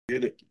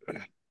Get it.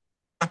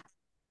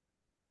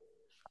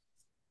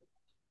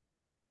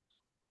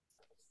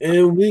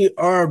 And we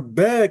are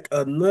back.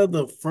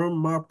 Another From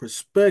My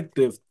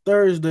Perspective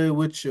Thursday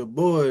with your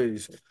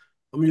boys.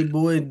 I'm your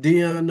boy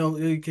Dion, no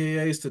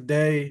AKAs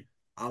today.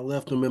 I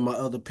left them in my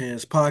other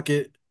pants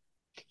pocket.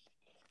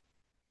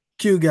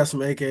 Q got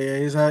some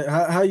AKAs.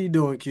 How you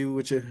doing, Q?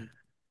 With your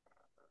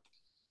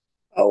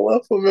I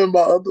left them in my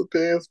other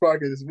pants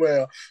pocket as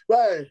well.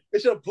 But hey,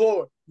 it's your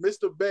boy,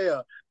 Mr.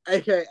 Bell,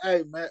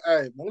 aka man.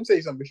 Hey, let me tell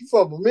you something. If you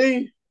fuck with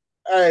me,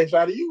 hey,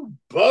 Shotty, you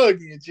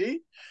bugging,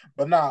 G.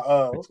 But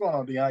nah, what's going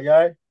on, Dion?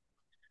 Yeah,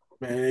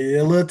 man,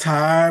 a little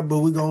tired, but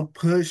we're gonna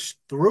push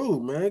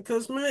through, man.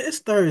 Cause man, it's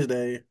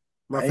Thursday.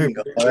 My I ain't favorite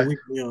gonna day of the lie. week,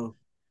 you know.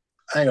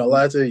 I ain't gonna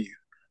lie to you.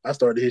 I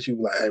started to hit you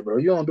like, hey, bro,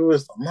 you don't do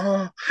this,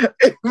 mom.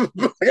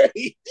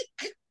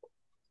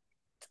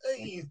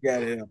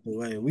 Got it out the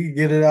way. We can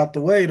get it out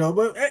the way though,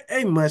 but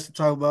ain't much to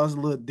talk about. It's a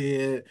little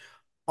dead.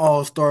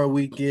 All-Star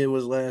weekend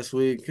was last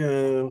week.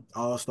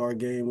 All-Star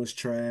game was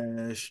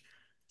trash.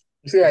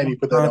 You see, I ain't Dunk even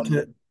put that on the.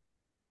 contest,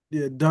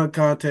 yeah, dunk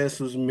contest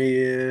was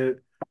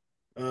mid.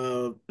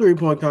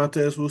 Three-point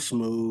contest was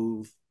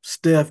smooth.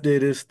 Steph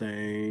did his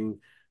thing.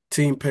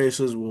 Team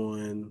Pacers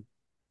won.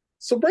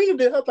 Sabrina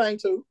did her thing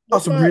too. Oh,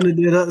 Let's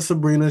not.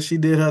 Sabrina, she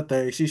did her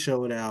thing. She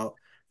showed out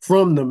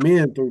from the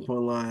men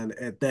three-point line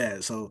at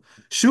that. So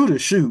shoot or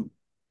shoot.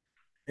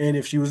 And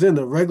if she was in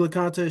the regular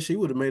contest, she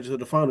would have made it to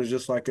the finals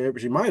just like her.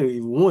 She might have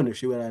even won if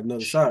she would have had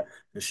another shot.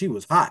 Because she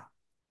was hot.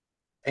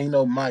 Ain't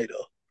no Mida.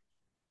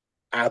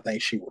 I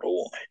think she would have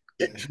won.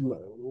 Yeah, she might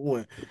have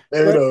won.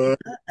 And, But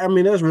I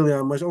mean, that's really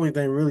not much. The only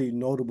thing really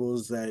notable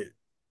is that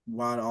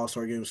why the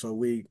All-Star game is so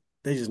weak,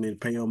 they just need to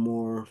pay him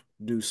more,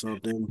 do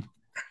something.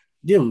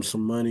 Give him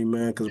some money,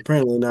 man, because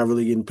apparently they're not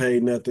really getting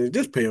paid nothing.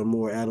 Just pay him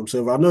more, Adam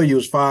Silver. I know you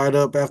was fired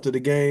up after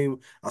the game.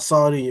 I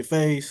saw it in your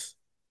face.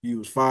 You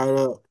was fired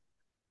up.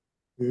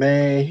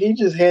 man, he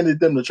just handed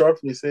them the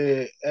trophy and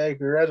said, "Hey,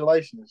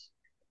 congratulations,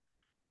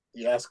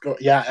 yeah,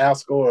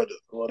 outscored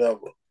it, or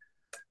whatever."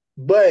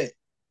 But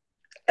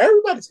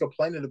everybody's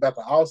complaining about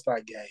the All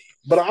Star game,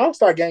 but an All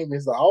Star game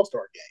is the All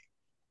Star game.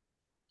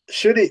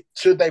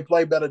 Should they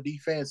play better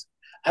defense?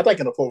 I think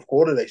in the fourth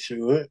quarter they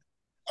should.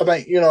 I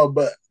think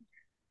but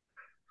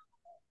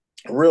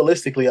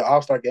realistically, an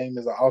All Star game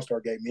is an All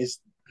Star game.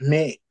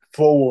 Meant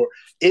for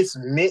it's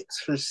meant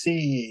to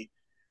see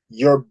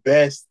your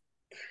best,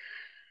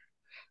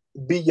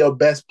 be your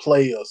best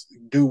players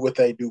do what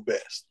they do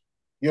best.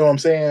 You know what I'm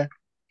saying?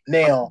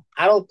 Now,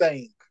 I don't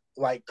think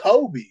like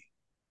Kobe,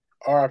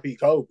 RIP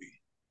Kobe.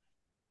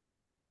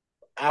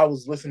 I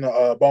was listening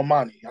to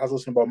Bomani. I was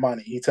listening to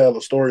Bomani. He tell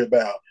a story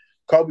about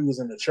Kobe was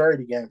in the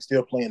charity game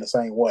still playing the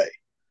same way.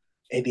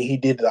 And then he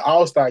did the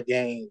All Star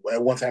game where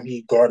at one time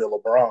he guarded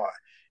LeBron.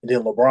 And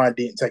then LeBron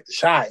didn't take the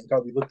shot. And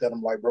Kobe looked at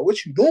him like, bro,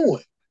 what you doing?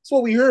 That's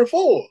what we here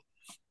for.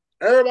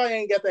 Everybody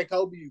ain't got that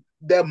Kobe,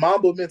 that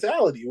Mamba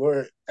mentality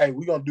where, hey,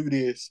 we gonna do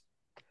this.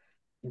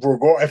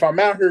 If I'm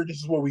out here, this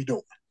is what we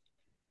doing.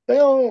 They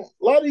don't.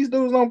 A lot of these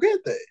dudes don't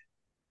get that.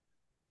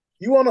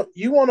 You wanna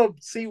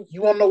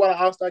know why the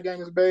All Star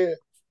game is bad?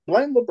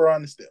 Blame LeBron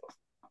and Steph.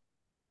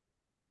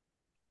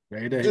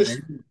 They, they, they,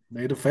 Just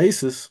they the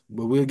faces,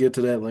 but we'll get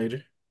to that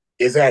later.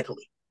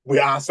 exactly. We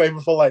are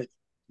saving for later.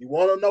 You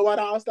want to know why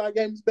the All Star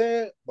game is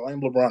bad?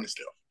 Blame LeBron and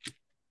Steph.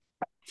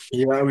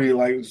 Yeah, I mean,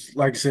 like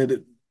I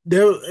said,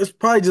 there it's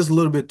probably just a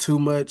little bit too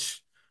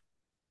much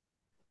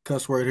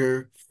cuss word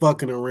here,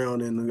 fucking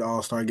around in the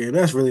All-Star game.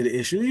 That's really the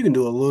issue. You can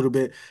do a little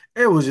bit.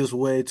 It was just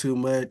way too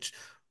much.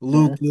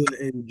 Mm-hmm. Luka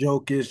and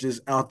Jokic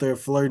just out there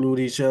flirting with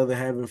each other,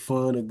 having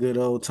fun, a good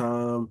old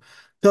time.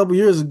 A couple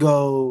years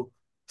ago,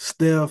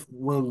 Steph,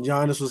 when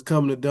Giannis was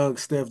coming to dunk,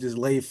 Steph just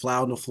laid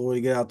flat on the floor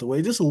to get out the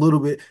way. Just a little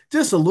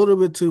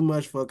bit too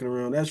much fucking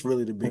around. That's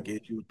really the big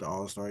issue with the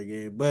All-Star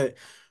game. But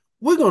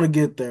we're gonna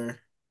get there.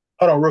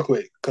 Hold on, real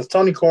quick, because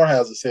Tony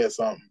Kornhauser said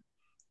something,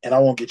 and I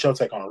want to get your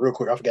take on it real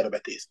quick. I forgot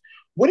about this.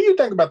 What do you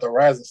think about the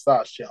Rising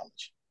Stars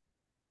Challenge?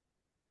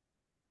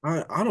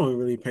 I don't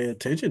really pay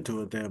attention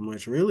to it that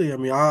much, really. I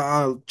mean,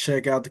 I'll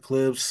check out the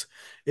clips.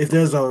 If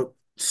there's a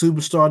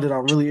superstar that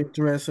I'm really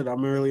interested,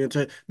 I'm really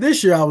interested.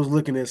 This year, I was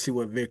looking at see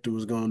what Victor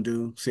was going to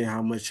do, see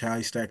how he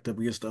stacked up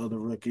against the other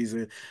rookies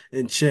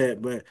and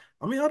chat. But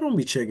I mean, I don't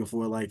be checking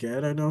for it like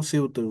that. I don't see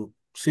how the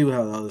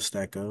others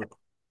stack up.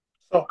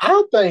 So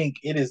I think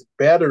it is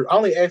better. I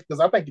only ask because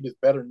I think it is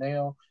better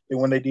now than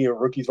when they did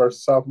rookies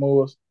versus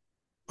sophomores.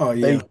 Oh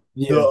They yeah, the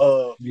yeah,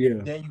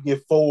 yeah. then you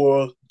get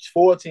four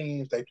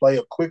teams. They play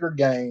a quicker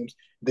games.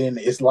 Then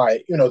it's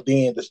like then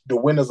the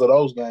winners of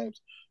those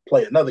games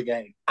play another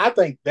game. I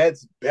think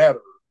that's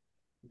better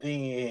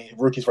than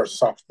rookies versus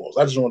sophomores.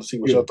 I just want to see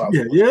what Yeah, your thoughts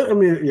yeah, was. yeah. I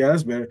mean, yeah,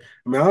 that's better.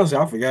 I mean, honestly,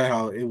 I forgot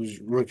how it was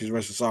rookies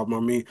versus sophomore.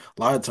 I mean,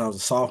 a lot of times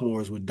the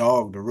sophomores would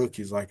dog the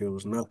rookies like it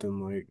was nothing.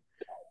 Like,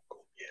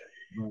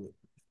 but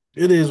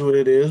it is what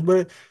it is.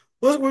 But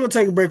we're gonna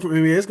take a break from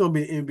NBA. It's gonna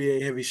be an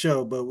NBA heavy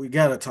show, but we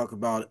gotta talk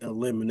about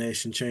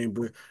Elimination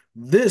Chamber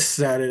this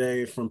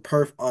Saturday from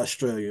Perth,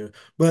 Australia.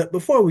 But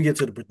before we get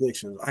to the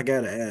predictions, I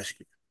gotta ask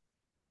you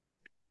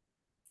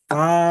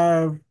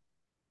five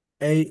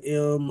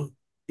a.m.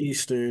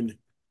 Eastern,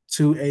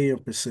 2 a.m.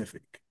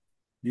 Pacific.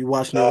 You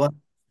watching it No, live?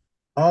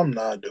 I'm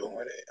not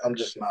doing it. I'm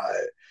just not.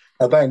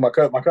 I think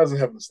my cousin's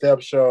having a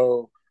step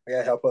show. I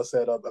gotta help her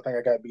set up. I think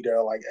I gotta be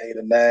there like 8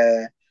 or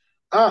 9.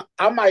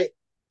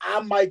 I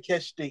might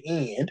catch the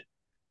end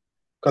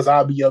because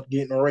I'll be up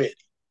getting ready.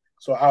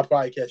 So I'll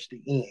probably catch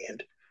the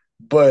end.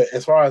 But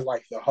as far as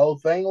like the whole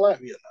thing, like,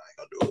 yeah, no, I ain't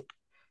gonna do it.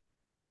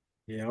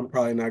 Yeah, I'm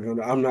probably not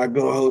gonna. I'm not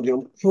gonna hold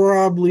you. I'm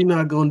probably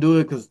not gonna do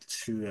it because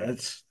shoot,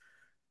 that's.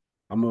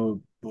 I'm gonna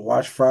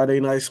watch Friday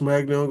Night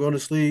SmackDown, go to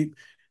sleep.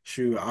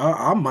 Shoot,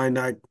 I might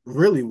not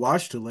really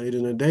watch till late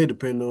in the day,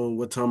 depending on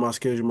what time I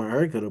schedule my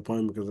haircut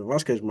appointment. Because if I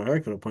schedule my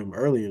haircut appointment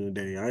early in the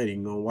day, I ain't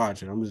even gonna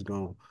watch it. I'm just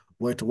gonna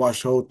wait to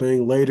watch the whole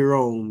thing later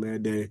on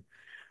that day.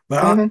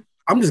 But Mm-hmm.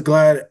 I'm just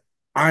glad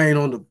I ain't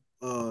on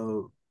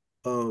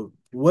the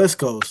West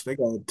Coast. They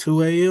got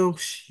 2 a.m.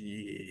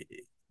 Shit.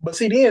 But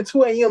see, then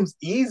 2 a.m. is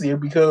easier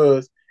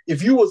because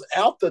if you was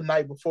out the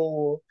night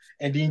before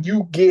and then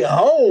you get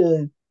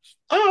home,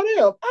 oh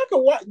damn, I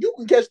can watch. You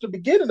can catch the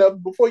beginning of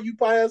it before you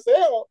pass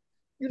out.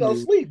 Yeah,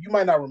 Sleep. You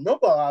might not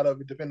remember a lot of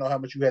it depending on how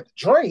much you had to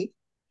drink,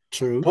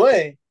 true.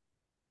 but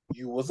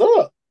you was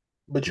up.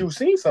 But you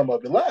seen some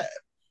of it live.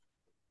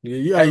 Yeah,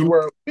 yeah. Hey,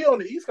 where we on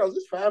the East Coast,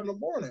 it's 5 in the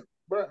morning,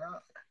 but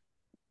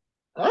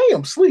I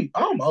am sleep.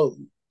 I'm old.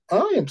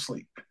 I am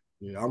sleep.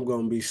 Yeah, I'm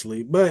gonna be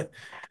asleep. But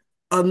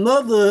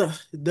another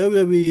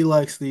WWE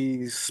likes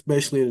these,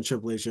 especially in the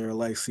Triple H era,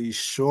 likes these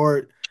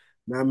short,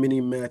 not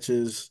many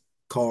matches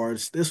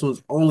cards. This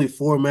one's only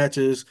 4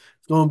 matches.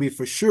 It's gonna be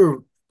for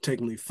sure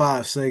technically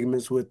 5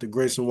 segments with the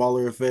Grayson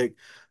Waller effect.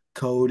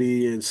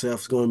 Cody and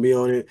Seth's gonna be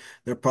on it.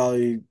 They're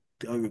probably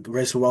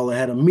Grayson Waller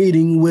had a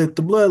meeting with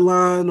the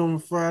Bloodline on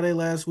Friday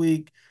last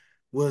week.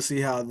 We'll see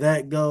how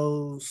that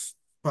goes.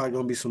 Probably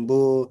gonna be some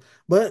bull,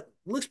 but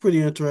looks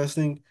pretty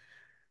interesting.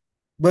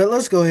 But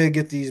let's go ahead and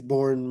get these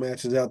boring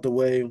matches out the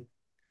way.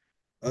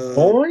 Uh,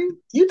 Boring?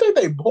 You think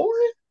they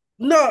boring?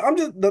 no, I'm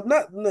just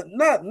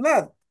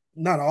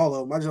not all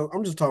of them.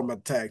 I'm just talking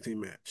about the tag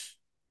team match.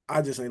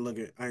 I just ain't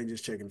looking. I ain't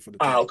just checking for the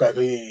Ah, tag.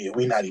 okay. Yeah,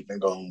 we're not even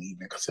going to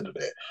even consider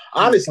that. Yeah,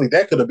 Honestly,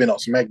 that could have been on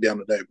SmackDown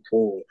the day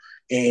before,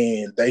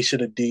 and they should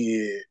have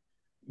did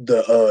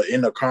the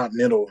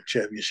Intercontinental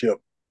Championship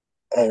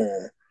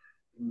on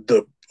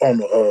the on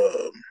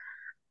the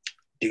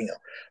damn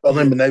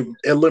yeah,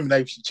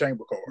 elimination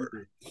chamber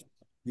card.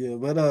 yeah.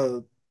 But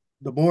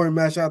the boring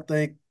match I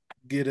think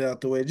get it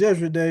out the way.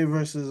 Judgment Day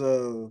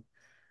versus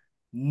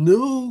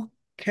New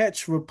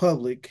Catch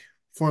Republic,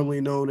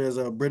 formerly known as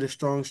a British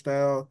Strong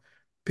Style.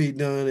 Pete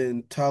Dunne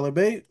and Tyler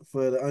Bate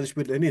for the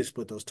Undisputed. They need to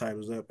split those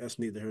titles up. That's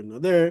neither here nor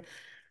there.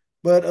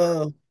 But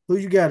who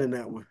you got in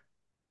that one?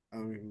 I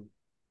mean,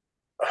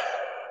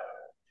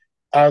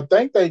 I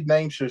think their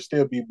name should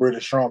still be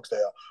British Strong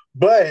Style,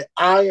 but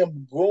I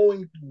am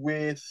going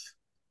with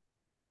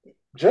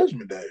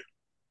Judgment Day.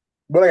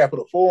 But I got to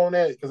put a 4 on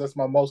that because that's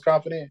my most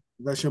confident.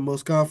 that's your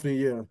most confident,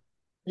 yeah.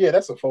 Yeah,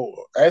 that's a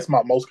 4. That's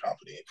my most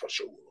confident for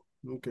sure.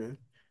 Okay.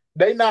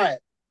 They not.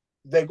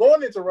 They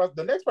going into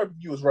the next pay per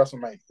view is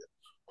WrestleMania.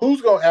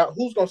 Who's going out?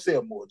 Who's going to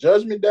sell more,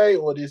 Judgment Day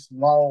or this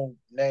long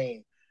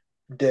name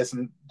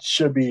that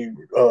should be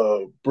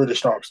British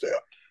Strong Style?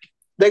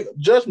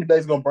 Judgment Day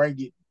is going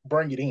to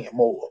bring it in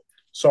more.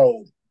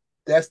 So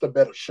that's the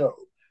better show.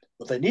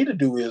 What they need to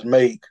do is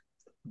make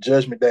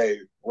Judgment Day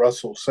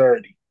Russell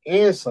Saturday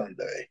and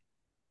Sunday.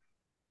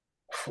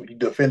 You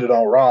defend it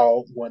on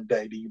Raw one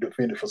day, then you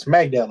defend it for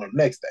SmackDown on the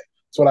next day.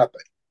 That's what I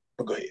think.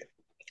 But go ahead.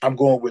 I'm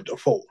going with the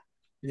 4.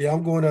 Yeah,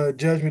 I'm going to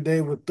Judgment Day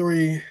with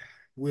 3.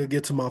 We'll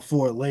get to my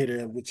 4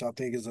 later, which I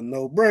think is a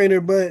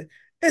no-brainer, but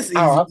it's easy,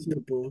 Oh,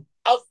 simple.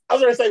 I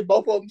was going to say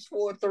both of them's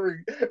 4 and 3.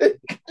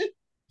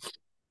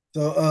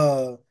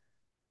 So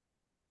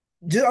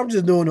I'm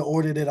just doing the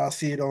order that I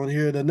see it on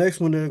here. The next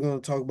one they're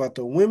going to talk about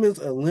the Women's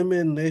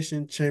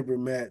Elimination Chamber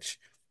match.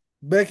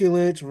 Becky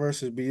Lynch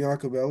versus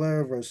Bianca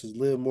Belair versus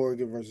Liv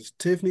Morgan versus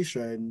Tiffany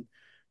Stratton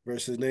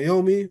versus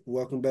Naomi.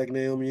 Welcome back,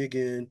 Naomi,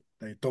 again.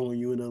 They throwing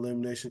you in the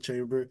Elimination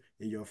Chamber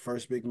in your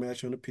first big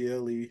match on the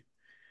PLE.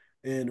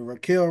 And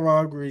Raquel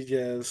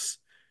Rodriguez.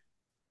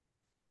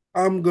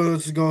 I'm going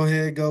to go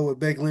ahead and go with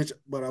Becky Lynch,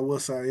 but I will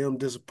say I am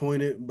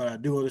disappointed, but I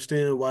do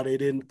understand why they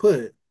didn't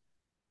put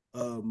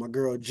my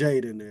girl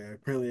Jade in there.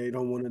 Apparently, they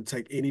don't want to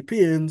take any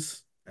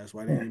pins. That's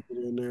why they didn't put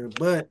her in there.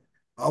 But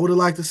I would have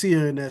liked to see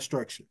her in that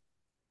structure.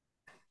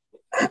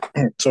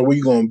 So where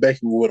you going, Becky,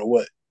 with or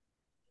what?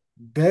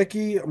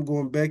 Becky, I'm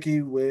going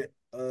Becky with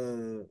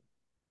I'm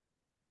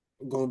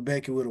going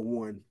Becky with a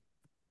 1.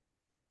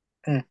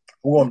 I'm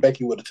going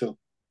Becky with a 2. All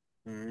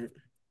right.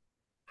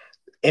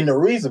 And the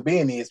reason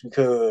being is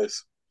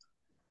because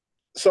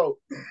so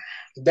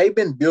they've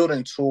been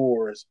building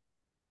towards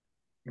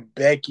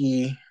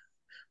Becky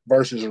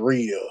versus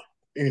Rhea,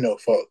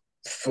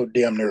 for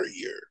damn near a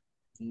year.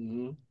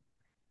 Mm-hmm.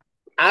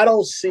 I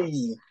don't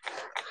see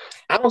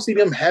I don't see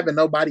them having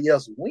nobody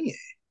else win.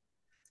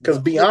 Because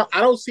But Bianca,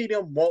 I don't see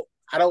them want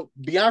I don't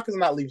Bianca's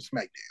not leaving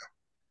SmackDown.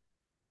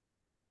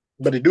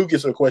 But it do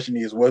get to the question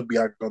is what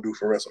Bianca gonna do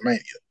for WrestleMania.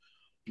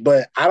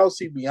 But I don't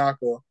see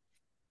Bianca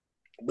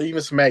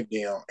leaving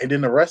SmackDown, and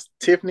then the rest,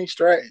 Tiffany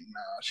Stratton, nah,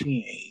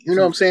 she ain't. You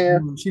know what She I'm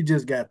saying? she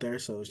just got there,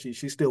 so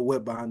she's still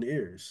wet behind the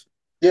ears.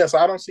 Yeah, so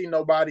I don't see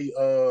nobody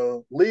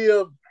live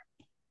live.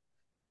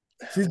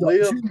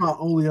 She's my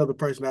only other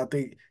person. I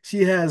think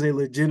she has a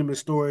legitimate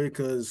story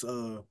because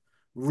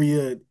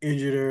Rhea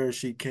injured her.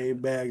 She came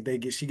back.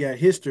 She got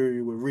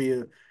history with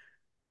Rhea,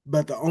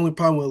 but the only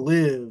problem with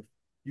Liv,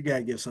 you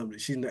gotta give something.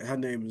 Her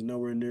name is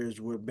nowhere near as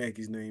what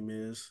Becky's name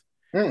is.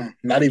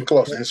 Not even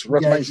close. It's You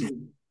gotta WrestleMania. give,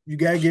 you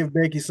gotta give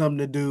Becky something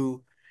to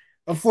do.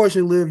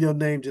 Unfortunately, Liv, your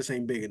name just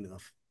ain't big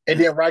enough. And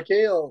then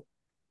Raquel,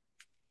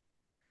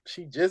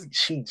 she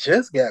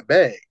just got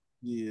back,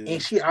 Yeah.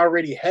 and she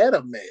already had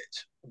a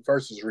match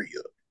versus Rhea.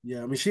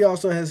 Yeah, I mean, she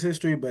also has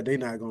history, but they're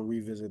not gonna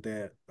revisit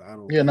that. I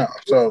don't You think. know,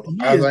 so To me,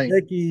 I it's think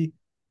Becky,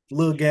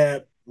 Lil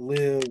Gap,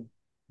 Liv,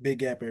 Big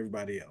Gap,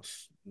 everybody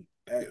else.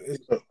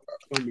 It's so,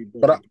 gonna be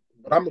but Becky.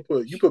 I'm gonna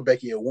put you put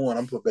Becky at one.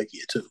 I'm gonna put Becky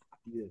at two.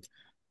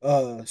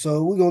 Yeah.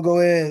 So we're gonna go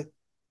ahead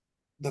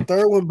the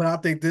third one, but I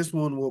think this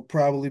one will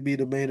probably be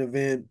the main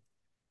event.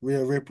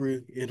 Rhea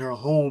Ripley in her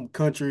home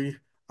country.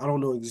 I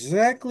don't know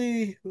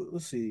exactly.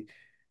 Let's see.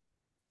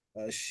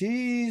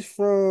 She's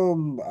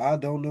from, I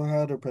don't know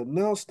how to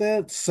pronounce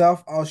that,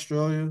 South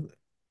Australia.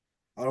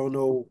 I don't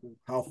know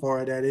how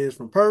far that is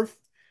from Perth,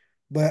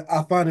 but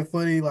I find it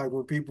funny like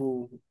when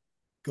people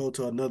go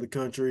to another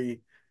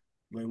country,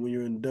 like when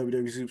you're in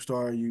WWE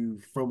Superstar,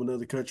 you from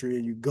another country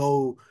and you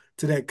go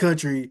to that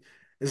country.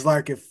 It's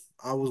like if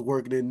I was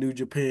working in New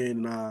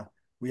Japan and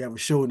we have a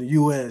show in the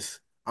US.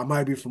 I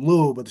might be from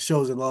Louisville, but the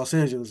show's in Los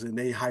Angeles and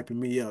they hyping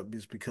me up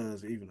just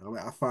because even I, mean,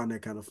 I find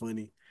that kind of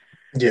funny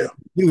Yeah, that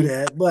do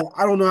that. But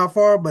I don't know how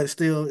far, but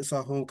still, it's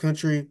our home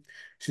country.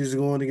 She's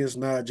going against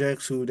Nia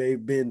Jax, who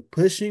they've been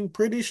pushing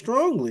pretty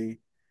strongly.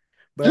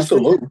 But just a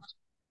little.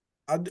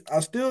 I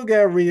still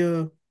got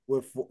Rhea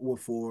with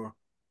four.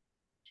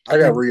 I I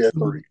got think Rhea at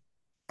three.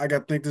 I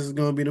got think this is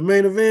going to be the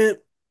main event,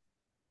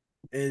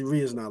 and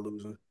Rhea's not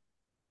losing.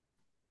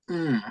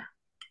 Mm.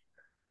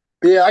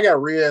 Yeah, I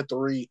got Rhea at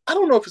three. I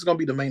don't know if it's gonna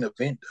be the main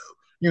event though.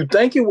 You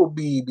think it will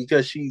be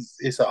because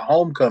it's a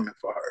homecoming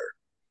for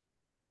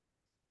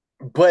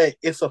her, but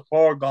it's a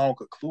far gone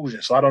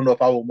conclusion. So I don't know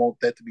if I would want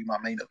that to be my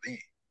main event.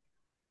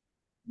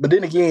 But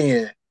then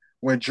again,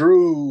 when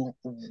Drew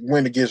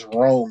went against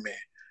Roman,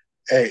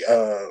 hey,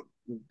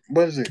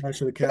 what is it?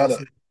 Clash of the Battle.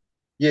 Castle.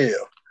 Yeah,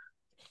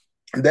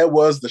 that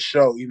was the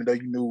show. Even though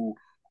you knew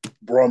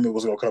Roman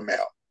was gonna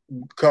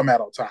come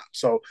out on top.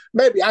 So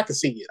maybe I can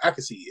see it. I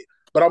can see it.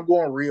 But I'm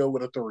going real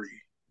with a three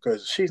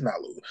because she's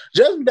not losing.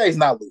 Judgment Day's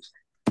not losing.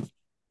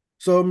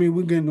 So I mean,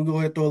 we can go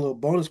ahead and throw a little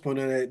bonus point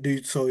on that,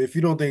 dude. So if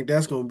you don't think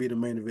that's going to be the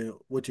main event,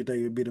 what you think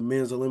it'd be the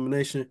men's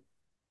elimination?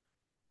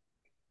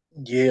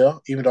 Yeah,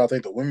 even though I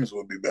think the women's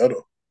would be better.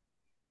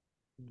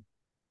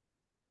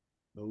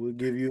 So we'll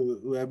give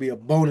you that'd be a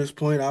bonus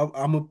point. I'm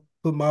gonna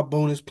put my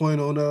bonus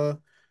point on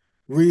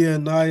Rhea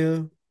and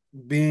Nia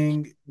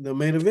being the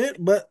main event.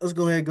 But let's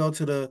go ahead and go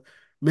to the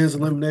men's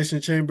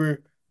elimination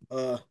chamber.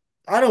 Uh,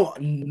 I don't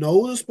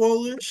know the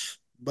spoilers,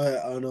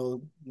 but I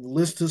know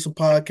listen to some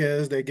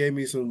podcasts. They gave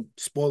me some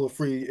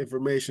spoiler-free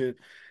information.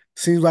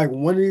 Seems like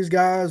one of these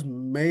guys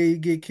may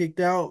get kicked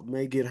out,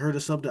 may get hurt or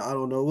something. I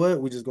don't know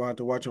what. We just gonna have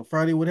to watch on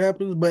Friday what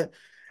happens. But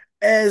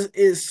as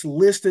it's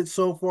listed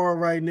so far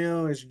right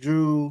now, it's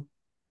Drew,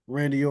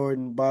 Randy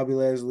Orton, Bobby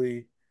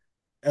Lashley,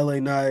 LA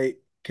Knight,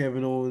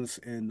 Kevin Owens,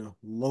 and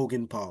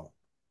Logan Paul.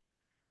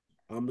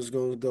 I'm just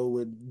gonna go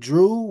with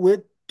Drew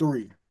with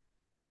three.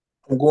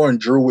 I'm going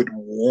Drew with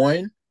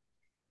one.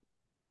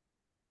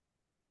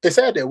 It's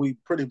sad that we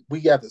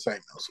got the same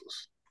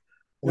muscles.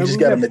 We I just mean,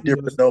 we got got them at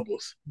different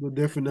numbers. the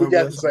different We number.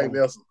 got the same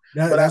muscles.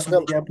 That, But I that's why you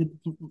felt got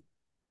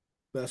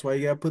that's why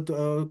you got to put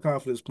the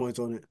confidence points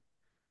on it.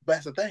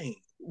 that's the thing.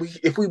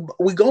 If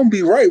we gonna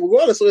be right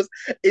regardless. So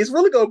it's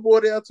really gonna boil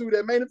down to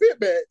that main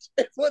event match.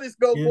 That's what it's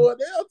gonna Yeah, boil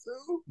down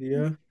to.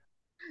 yeah.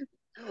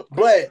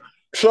 But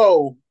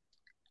so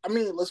I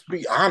mean, let's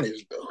be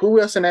honest. Who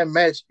else in that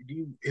match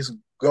is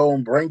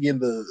gonna bring in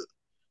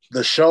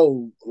the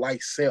show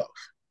like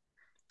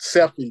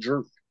Seth and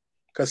Drew?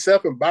 Because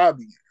Seth and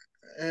Bobby,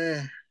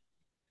 eh,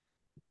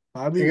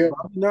 yeah,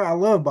 Bobby, no, I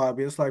love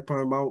Bobby. It's like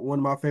probably one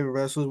of my favorite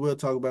wrestlers. We'll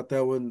talk about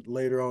that one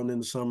later on in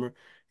the summer.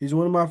 He's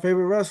one of my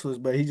favorite wrestlers,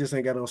 but he just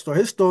ain't got no story.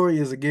 His story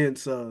is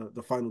against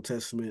the Final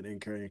Testament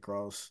and Karrion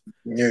Cross.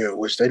 yeah,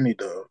 which they need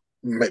to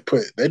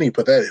they need to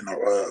put that in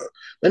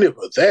they need to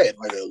put that in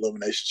like an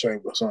elimination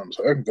chamber or something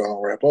so I can go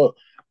and wrap up.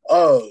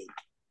 Uh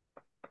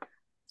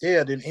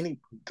yeah, then any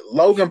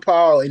Logan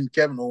Paul and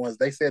Kevin Owens,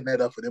 they setting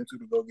that up for them two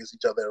to go against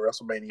each other at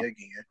WrestleMania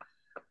again.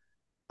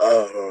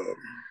 Um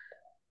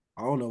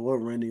I don't know what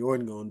Randy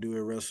Orton gonna do at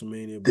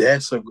WrestleMania, but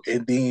that's a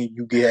and then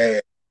you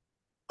get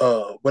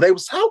but they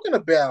was talking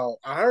about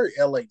I heard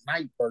LA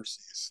Knight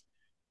versus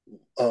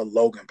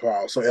Logan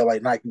Paul, so LA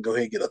Knight can go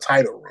ahead and get a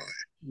title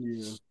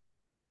yeah,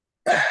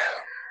 run.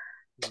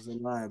 it's a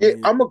lot, Yeah,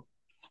 man.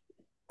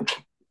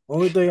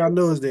 Only thing I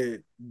know is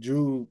that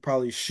Drew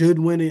probably should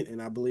win it,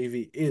 and I believe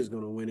he is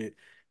gonna win it.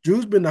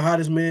 Drew's been the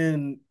hottest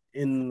man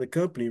in the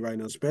company right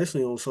now,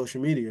 especially on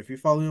social media. If you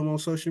follow him on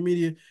social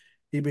media,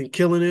 he been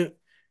killing it.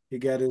 He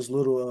got his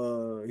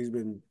little he's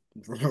been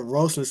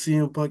roasting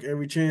CM Punk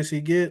every chance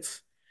he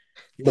gets.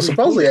 He's But been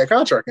supposedly killing it. that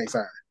contract ain't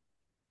signed.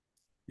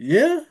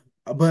 Yeah.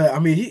 But I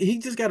mean he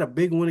just got a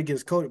big win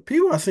against Cody.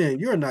 People are saying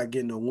you're not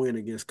getting a win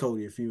against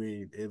Cody if you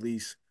ain't at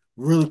least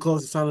really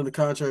close to signing the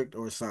contract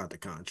or signed the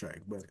contract.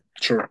 But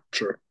True,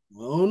 true. I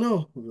don't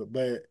know.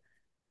 But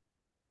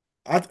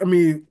I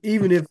mean,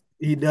 even if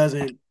he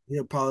doesn't,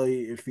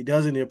 if he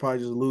doesn't, he'll probably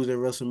just lose at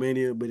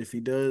WrestleMania. But if he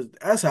does,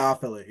 that's how I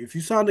feel it. If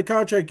you sign the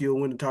contract, you'll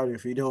win the title.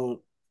 If you don't,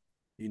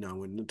 you're not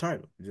winning the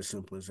title. It's just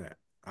simple as that.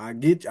 I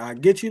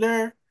get you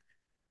there.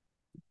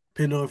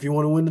 Depending on if you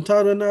want to win the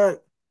title or not,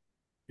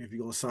 if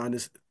you're gonna sign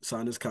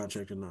this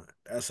contract or not.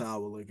 That's how I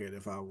would look at it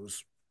if I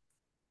was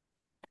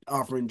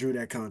offering Drew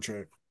that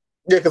contract.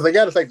 Yeah, because they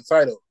got to take the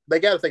title. They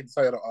got to take the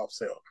title off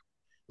sale.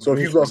 So if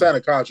you're gonna Eventually. sign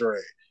a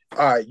contract,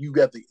 all right, you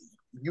got the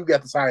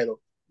title.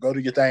 Go do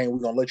your thing. We're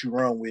gonna let you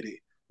run with it.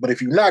 But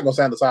if you're not gonna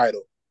sign the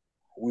title,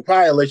 we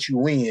probably let you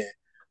win.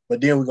 But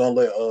then we're gonna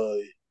let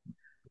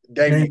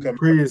Damien Daniel come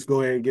Priest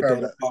go ahead and get that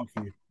permanent. up off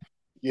you.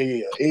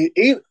 Yeah,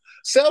 yeah.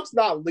 Self's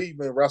not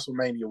leaving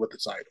WrestleMania with the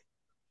title.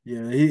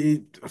 Yeah,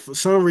 for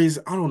some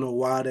reason, I don't know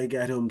why they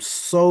got him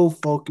so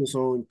focused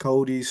on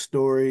Cody's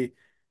story.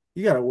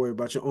 You got to worry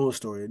about your own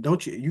story,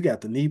 don't you? You got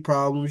the knee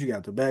problems, you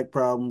got the back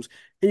problems,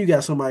 and you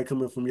got somebody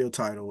coming from your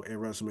title at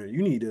WrestleMania.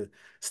 You need to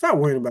stop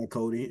worrying about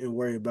Cody and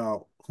worry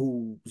about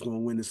who's going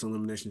to win this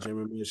Elimination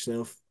Chamber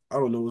yourself. I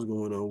don't know what's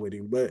going on with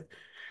him, but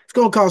it's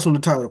going to cost him the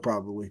title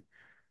probably.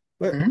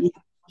 But Mm-hmm.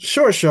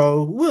 short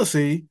show, we'll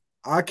see.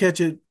 I'll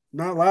catch it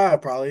not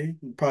live probably.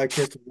 Probably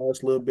catch the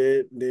last little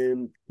bit,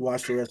 then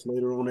watch the rest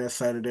later on that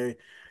Saturday.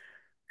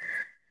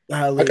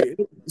 Okay, Highly.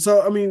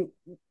 So I mean,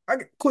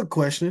 quick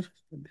question.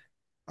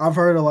 I've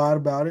heard a lot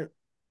about it.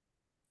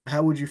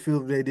 How would you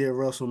feel if they did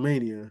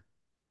WrestleMania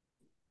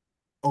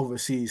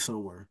overseas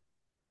somewhere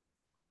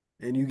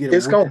and you get a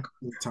it's week gonna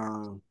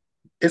time?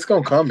 it's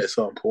gonna come at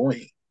some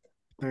point.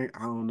 I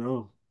don't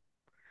know.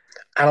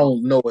 I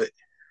don't know it.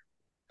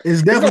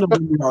 It's It's definitely gonna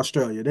gonna be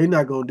Australia. They're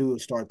not gonna do a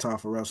start time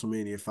for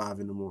WrestleMania at 5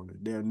 in the morning.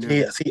 They're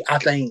yeah. never. See, I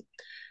think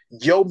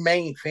your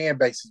main fan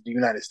base is the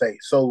United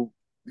States, so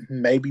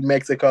maybe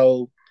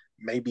Mexico,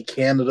 maybe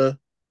Canada,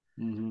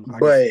 I can.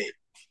 but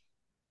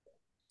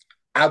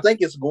I think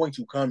it's going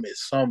to come at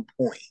some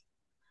point.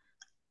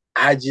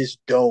 I just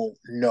don't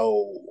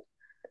know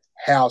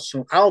how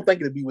soon. I don't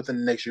think it'll be within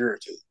the next year or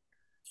two.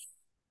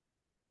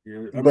 Yeah,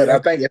 I mean, But I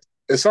think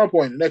at some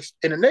point in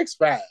the next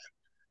 5,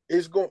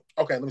 it's going.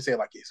 Okay, let me say it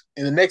like this: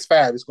 in the next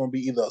 5, it's going to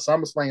be either a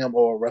SummerSlam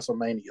or a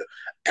WrestleMania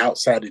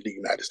outside of the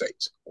United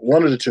States.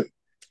 One of the two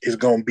is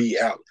going to be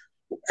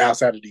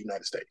outside of the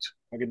United States.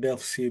 I could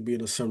definitely see it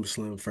being a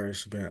SummerSlam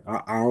first, but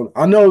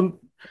I know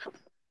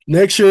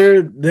next year,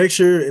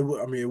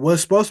 I mean, it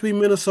was supposed to be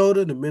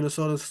Minnesota. The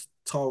Minnesota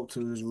talk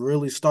is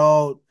really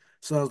stalled.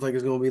 Sounds like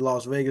it's gonna be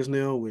Las Vegas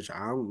now, which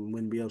I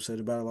wouldn't be upset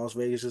about. Las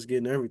Vegas just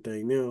getting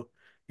everything now. You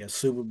got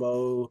Super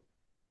Bowl.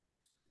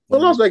 Well,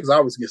 You Las Vegas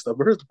always gets stuff,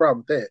 but here's the problem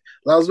with that: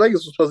 Las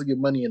Vegas was supposed to get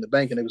Money in the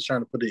Bank, and they was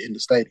trying to put it in the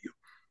stadium,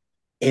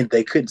 and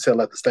they couldn't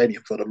sell out the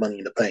stadium for the Money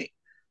in the Bank.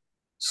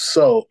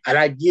 So, and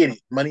I get it.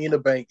 Money in the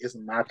Bank is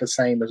not the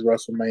same as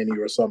WrestleMania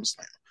or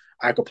SummerSlam.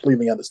 I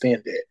completely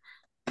understand that.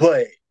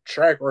 But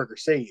track record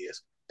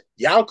says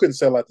y'all couldn't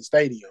sell out the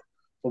stadium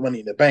for Money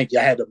in the Bank.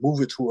 Y'all had to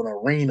move it to an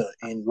arena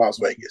in Las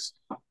Vegas.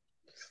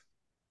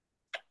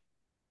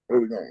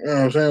 Where we going? You know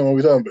what I'm saying? What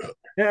we talking about?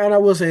 yeah, and I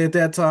will say at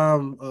that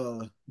time,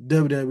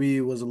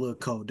 WWE was a little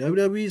cold.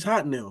 WWE's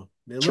hot now.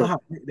 They're a little True.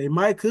 hot. They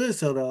might could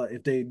sell out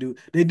if they do.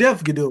 They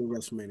definitely could do it with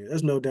WrestleMania.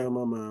 There's no doubt in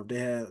my mind. If they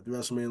had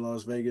WrestleMania in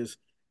Las Vegas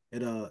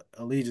at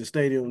Allegiant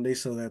Stadium, they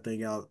sell that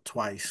thing out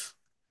twice.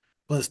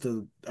 Plus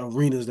the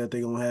arenas that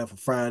they're gonna have for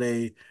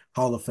Friday,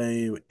 Hall of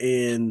Fame,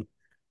 and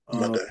uh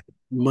Monday.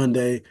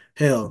 Monday.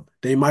 Hell,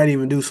 they might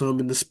even do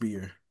something in the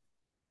Spear.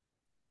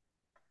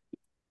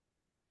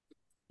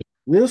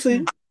 We'll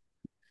see.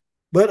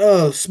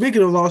 But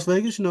speaking of Las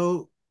Vegas,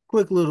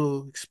 quick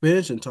little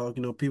expansion talk.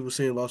 People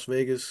saying Las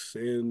Vegas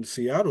and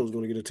Seattle is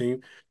gonna get a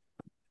team.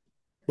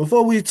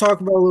 Before we talk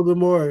about a little bit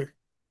more,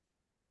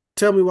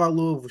 tell me why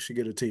Louisville should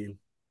get a team.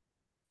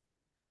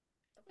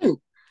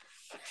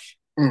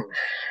 Mm.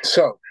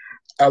 So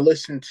I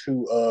listened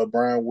to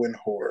Brian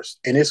Windhorst,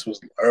 and this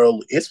was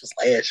early. This was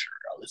last year.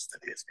 I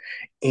listened to this,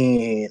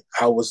 and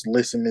I was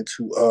listening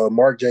to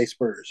Mark J.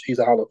 Spurs. He's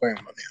a Hall of Famer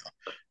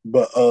now,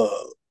 but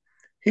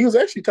he was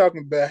actually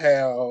talking about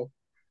how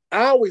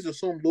I always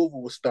assumed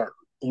Louisville was third.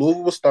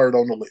 Louisville was third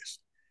on the list.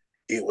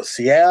 It was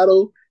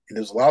Seattle and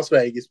it was Las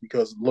Vegas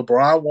because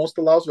LeBron wants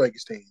the Las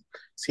Vegas team.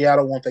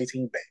 Seattle wants their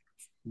team back.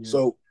 Yeah.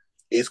 So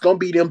it's going to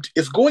be them.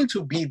 It's going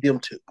to be them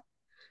two.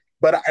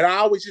 And I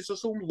always just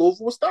assumed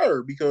Louisville was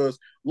third because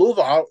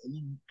Louisville,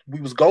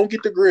 we was going to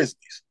get the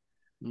Grizzlies.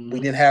 We Hmm.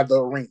 didn't have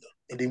the arena,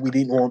 and then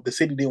the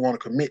city didn't want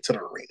to commit to the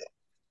arena.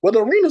 Well, the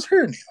arena's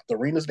here now. The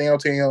arena's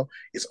downtown.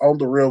 It's on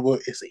the river.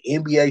 It's an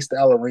NBA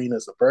style arena.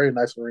 It's a very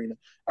nice arena.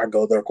 I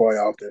go there quite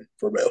often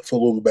for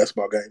Louisville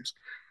basketball games.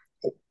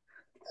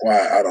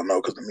 Why I don't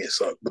know because the men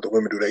suck, but the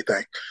women do their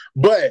thing.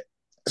 But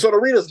so the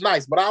arena's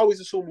nice, but I always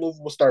assume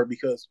Louisville will start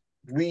because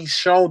we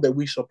shown that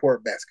we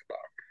support basketball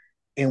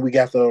and we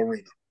got the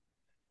arena.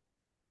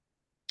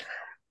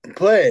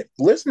 But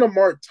listen to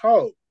Mark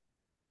talk.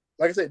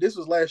 Like I said, this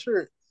was last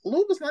year.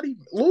 Louisville's not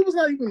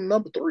even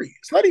number three.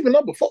 It's not even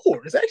number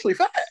four. It's actually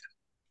five.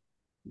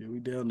 Yeah, we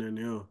down there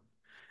now.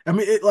 I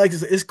mean,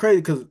 it's crazy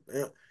because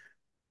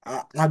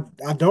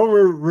I don't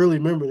really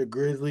remember the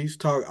Grizzlies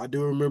talk. I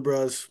do remember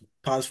us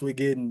possibly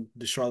getting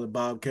the Charlotte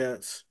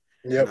Bobcats,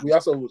 Yeah, and I, we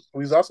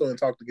was also in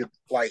talk to get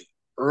like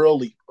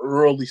early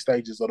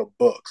stages of the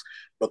Bucks,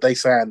 but they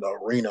signed the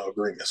arena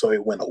agreement, so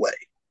it went away.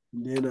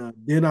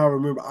 then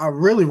I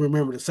really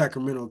remember the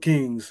Sacramento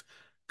Kings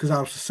because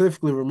I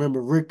specifically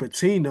remember Rick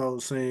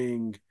Pitino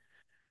saying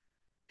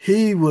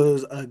he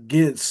was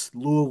against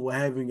Louisville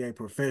having a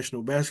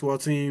professional basketball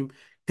team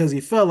because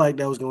he felt like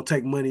that was going to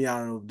take money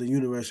out of the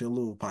University of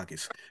Louisville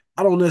pockets.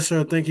 I don't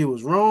necessarily think he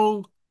was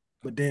wrong,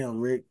 but damn,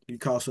 Rick, you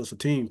cost us a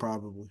team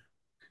probably.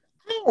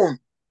 I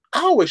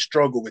always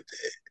struggle with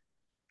that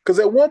because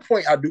at one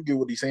point I do get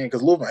what he's saying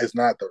because Louisville is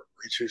not the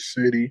richest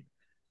city,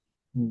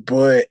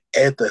 but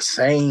at the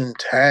same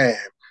time,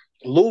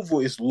 Louisville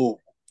is Louisville.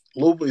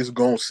 Louisville is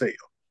gonna sell.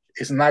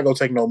 It's not gonna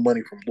take no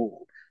money from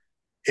Louisville.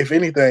 If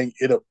anything,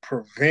 it'll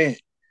prevent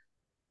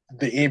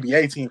the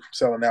NBA team from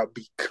selling out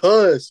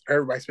because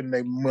everybody's spending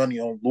their money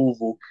on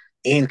Louisville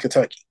in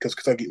Kentucky because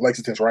Kentucky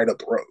Lexington's right up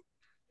the road.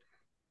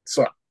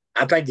 So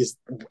I think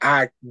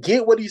I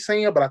get what he's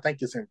saying, but I think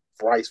it's in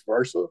vice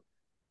versa.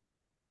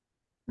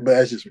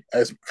 But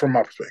that's from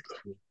my perspective.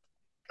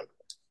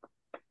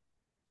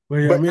 But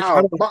yeah, I But mean,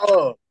 I now don't.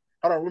 hold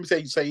on, let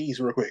me say East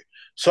real quick.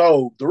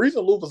 So the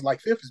reason Louisville's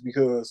like fifth is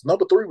because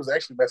number three was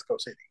actually Mexico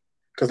City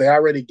because they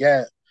already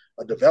got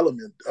a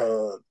development,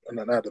 no,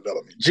 not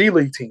development, G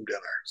League team down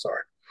there.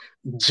 Sorry,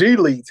 G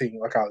League team.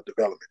 I call it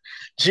development.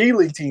 G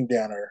League team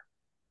down there,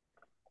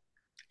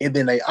 and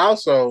then they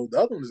also the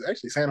other one is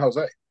actually San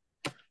Jose,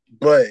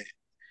 but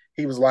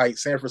he was like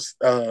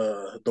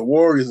the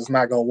Warriors is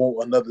not gonna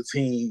want another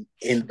team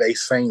in the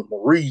same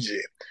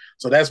region,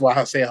 so that's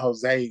why San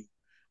Jose, San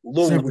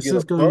Louisville would get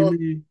Francisco, you above.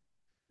 mean?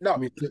 I No,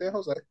 mean, San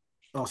Jose.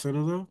 oh, San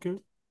Jose, okay.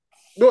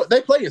 No,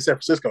 they play in San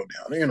Francisco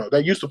now. You know,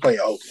 they used to play in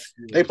Oakland.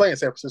 They Yeah, play in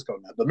San Francisco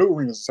now. The new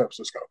arena is in San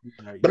Francisco.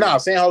 right, But you're now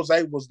right. San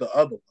Jose was the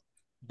other one.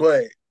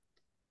 But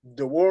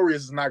the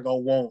Warriors is not gonna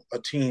want a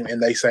team in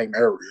their same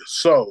area.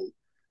 So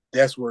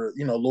that's where,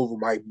 Louisville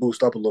might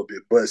boost up a little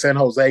bit. But San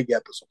Jose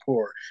got the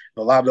support.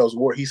 And a lot of those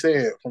he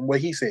said, from what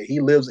he said, he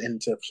lives in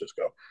San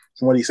Francisco.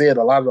 From what he said,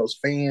 a lot of those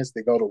fans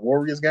that go to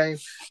Warriors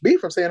games be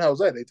from San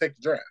Jose. They take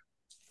the draft.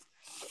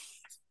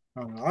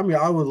 I don't know. I mean,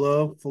 I would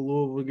love for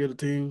Louisville to get a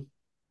team.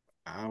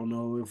 I don't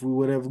know if we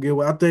would ever get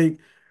one.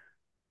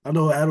 I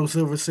know Adam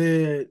Silver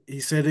said he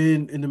said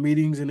in the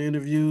meetings and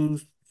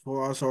interviews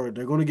for us, sorry,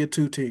 they're going to get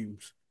two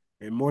teams,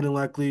 and more than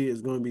likely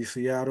it's going to be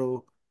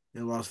Seattle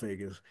and Las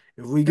Vegas.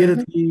 If we get a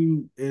Mm-hmm.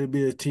 team, it'll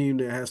be a team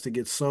that has to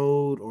get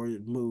sold or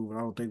moved. I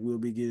don't think we'll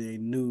be getting a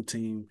new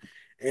team,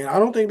 and I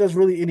don't think there's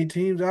really any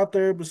teams out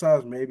there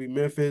besides maybe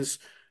Memphis.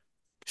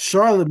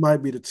 Charlotte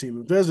might be the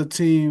team. If there's a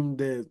team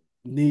that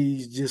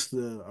needs just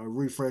a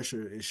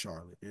refresher, it's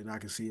Charlotte, and I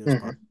can see us Mm-hmm.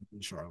 possibly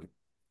in Charlotte.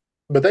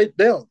 But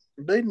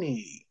they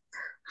need.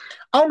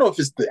 I don't know if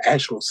it's the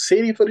actual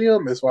city for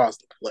them as far as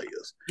the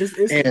players. And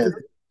It's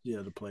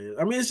yeah, the players.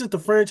 I mean, it's just the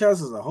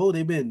franchise as a whole.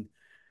 They've been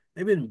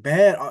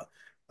bad. I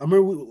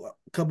remember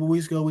a couple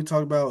weeks ago we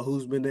talked about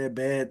who's been that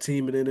bad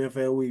team in the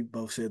NFL. We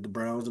both said the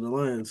Browns and the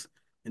Lions.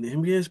 And the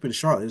NBA has been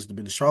Charlotte. It's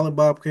been the Charlotte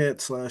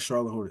Bobcats /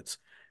 Charlotte Hornets.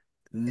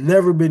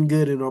 Never been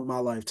good in my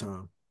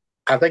lifetime.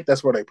 I think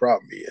that's where their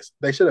problem is.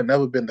 They should have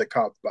never been the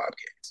Cobb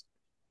Bobcats.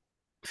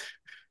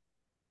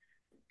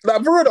 Now,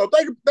 for real though,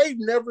 they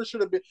never should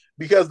have been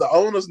because the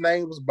owner's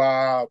name was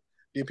Bob.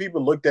 The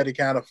people looked at it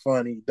kind of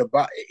funny.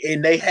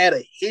 And they had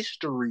a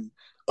history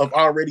of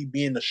already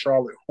being the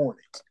Charlotte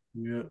Hornets.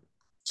 Yeah.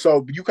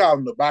 So you call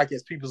them the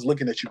Bobcats, people's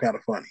looking at you kind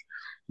of funny.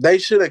 They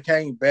should have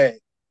came back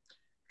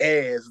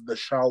as the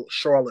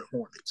Charlotte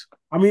Hornets.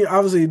 I mean,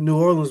 obviously New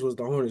Orleans was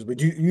the Hornets,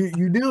 but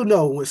you do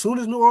know as soon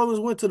as New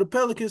Orleans went to the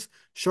Pelicans,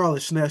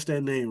 Charlotte snatched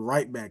that name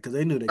right back because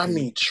they knew they I couldn't.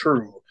 mean,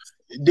 true.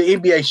 The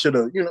NBA should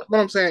have, what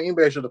I'm saying?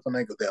 NBA should have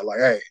finagled that.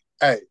 Like,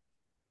 hey,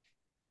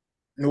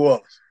 New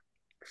Orleans,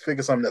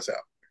 figure something else out.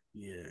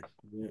 Yeah.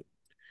 Yeah.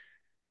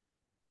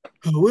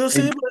 We'll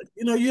see, And,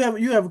 but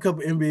you have a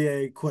couple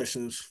NBA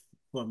questions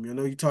for me. I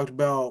know you talked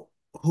about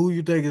who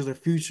you think is the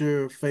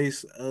future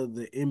face of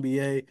the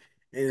NBA,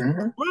 and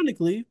mm-hmm,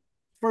 ironically,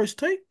 First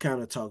Take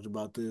kind of talked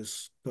about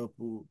this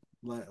couple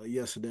like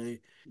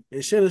yesterday.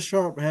 And Shannon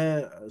Sharp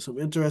had some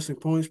interesting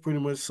points, pretty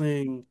much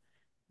saying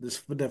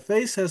this the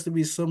face has to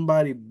be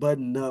somebody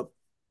buttoned up,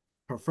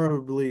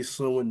 preferably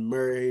someone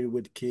married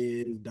with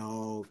kids,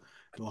 dog,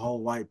 the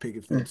whole white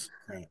picket fence.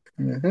 Right.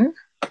 mm-hmm.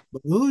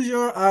 But who's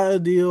your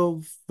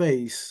ideal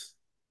face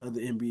of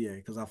the NBA?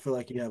 Because I feel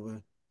like you have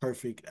a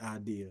perfect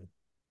idea.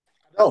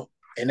 No,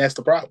 and that's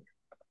the problem.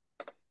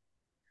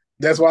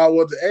 That's why I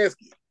wanted to ask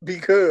you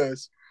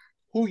because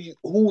who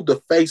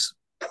the face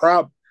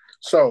prob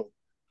So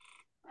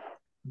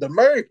the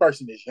married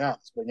person is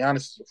Giannis, but Giannis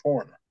is a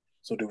foreigner.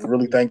 So do we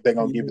really think they're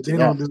gonna give it to They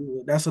don't Giannis?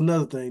 do. That's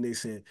another thing they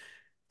said.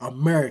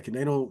 American.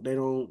 They don't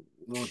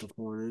want the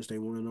foreigners. They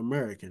want an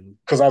American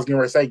Because I was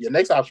going to say your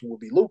next option would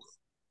be Luca.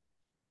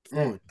 Mm,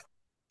 foreign.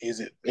 is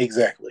it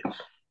exactly?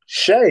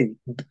 Shea,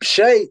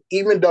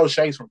 even though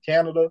Shea's from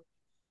Canada,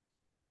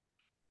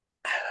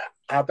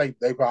 I think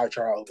they probably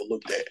try to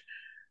overlook that.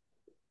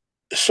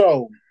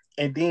 So,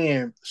 and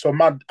then, so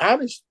the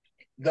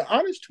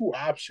honest two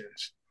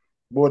options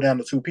boil down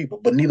to two people,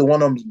 but neither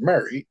one of them's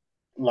married,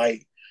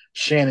 like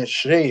Shannon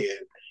said.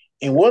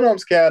 And one of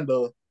them's kind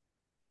of,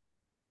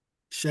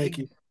 he,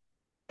 Shaky.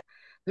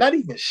 not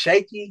even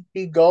shaky.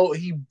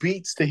 He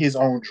beats to his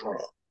own drum.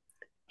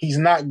 He's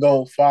not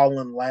going to fall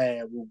in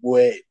line with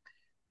what,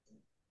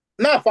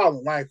 not fall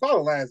in line. Fall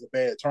in line is a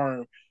bad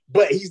term,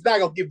 but he's not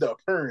going to give the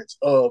appearance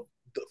of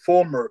the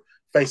former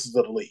faces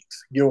of the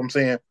leagues. You know what I'm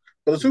saying?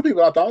 But the two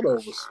people I thought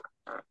of was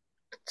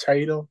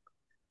Tatum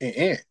and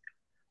Ant.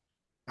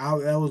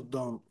 That was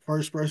the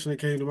first person that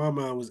came to my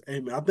mind was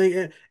Amen. I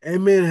think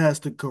Amen has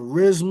the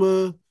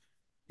charisma.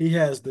 He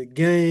has the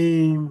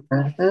game.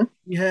 Mm-hmm.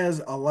 He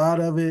has a lot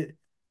of it.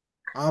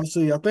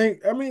 Obviously, I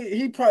mean,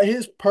 he probably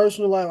his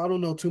personal life. I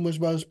don't know too much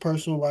about his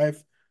personal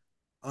life.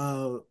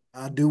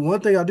 I do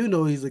one thing I do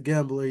know he's a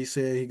gambler. He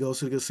said he goes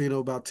to the casino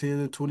about 10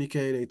 and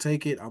 20K. They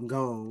take it, I'm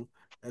gone.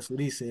 That's what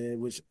he said,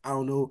 which I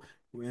don't know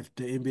if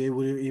the NBA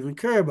would even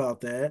care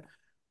about that.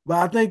 But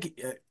I think,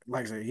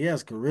 like I said, he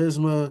has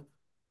charisma.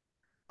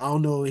 I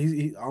don't know.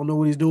 I don't know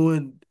what he's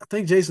doing. I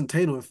think Jason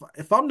Tatum,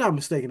 if I'm not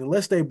mistaken,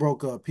 unless they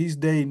broke up, he's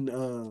dating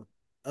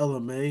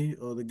LMA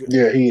or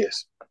Yeah, he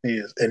is. He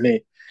is. And then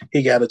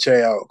he got a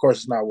child. Of course,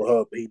 it's not with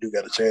her, but he do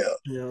got a child.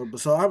 but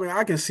so I mean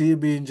I can see it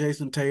being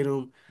Jason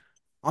Tatum.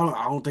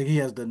 I don't think he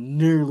has the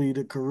nearly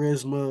the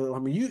charisma. I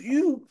mean,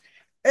 you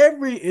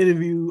every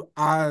interview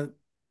I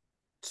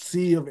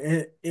see of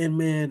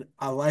Man,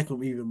 I like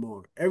him even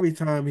more. Every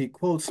time he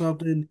quotes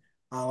something,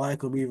 I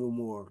like him even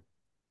more.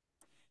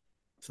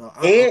 So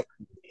And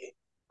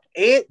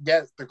Ed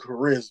got the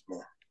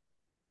charisma.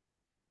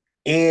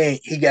 And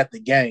he got the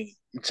game.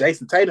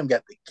 Jason Tatum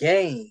got the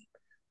game,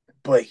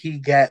 but he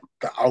got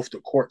the off the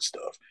court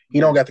stuff. He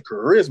don't got the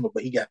charisma,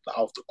 but he got the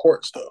off the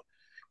court stuff.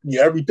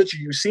 Every picture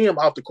you see him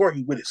off the court,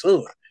 he with his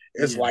son.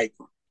 It's yeah, like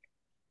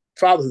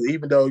fatherhood,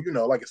 even though,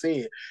 like I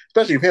said,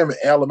 especially if him and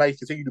LMA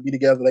continue to be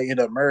together, they end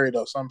up married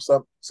or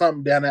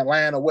something down that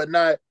line or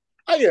whatnot.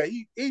 Oh yeah,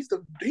 he's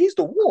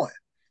the one.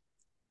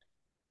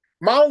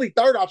 My only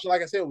third option,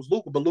 like I said, was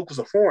Luca, but Luca's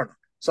a foreigner.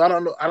 So I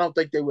don't know. I don't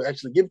think they would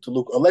actually give it to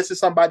Luca unless it's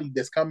somebody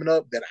that's coming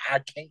up that I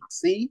can't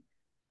see.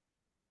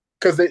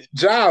 Because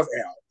Ja's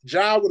out.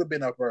 Ja would have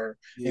been up there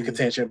in yeah.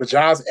 contention, but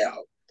Ja's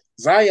out.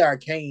 Zion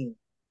came.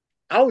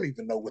 I don't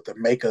even know what to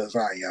make of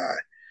Zion.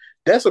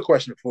 That's a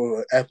question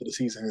for after the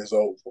season is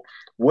over.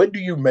 What do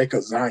you make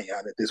of Zion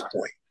at this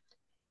point?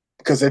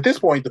 Because at this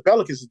point, the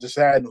Pelicans are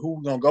deciding who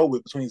we're gonna go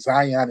with between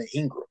Zion and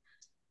Ingram.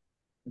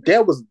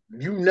 That was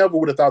you never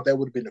would have thought that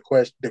would have been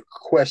the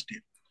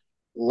question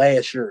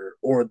last year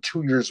or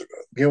 2 years ago.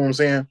 You know what I'm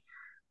saying?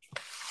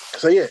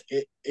 So yeah,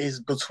 it is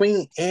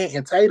between Ant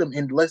and Tatum,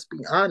 and let's be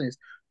honest,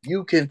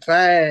 you can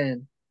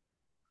find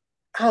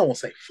I don't want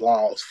to say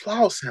flaws.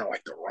 Flaws sound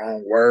like the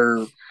wrong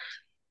word,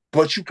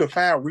 but you can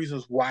find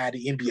reasons why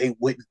the NBA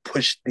wouldn't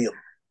push them.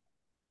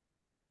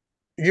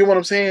 You know what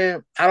I'm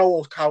saying? I don't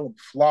want to call them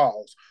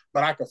flaws,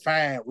 but I can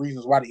find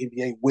reasons why the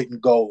NBA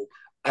wouldn't go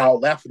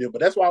all out for them.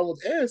 But that's why I want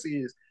to ask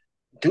is,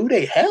 do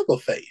they have a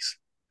face?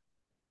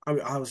 I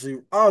mean,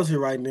 obviously,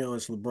 right now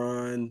it's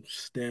LeBron,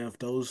 Steph.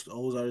 Those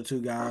are the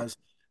two guys.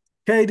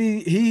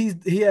 KD,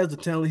 he has the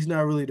talent. He's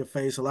not really the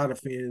face. A lot of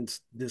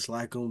fans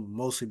dislike him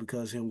mostly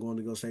because him going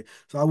to go say.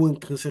 So I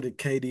wouldn't consider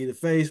KD the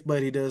face,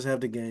 but he does have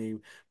the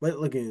game. But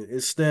look, again,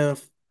 it's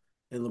Steph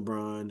and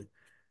LeBron,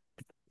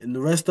 and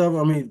the rest of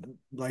them. I mean,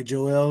 like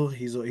Joel,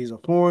 he's a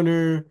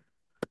foreigner.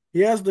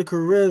 He has the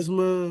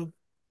charisma.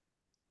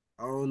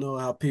 I don't know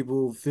how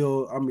people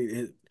feel. I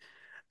mean,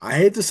 I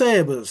hate to say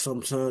it, but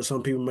some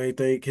people may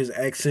think his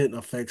accent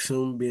affects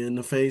him being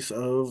the face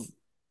of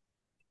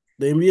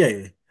the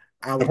NBA.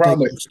 I The would think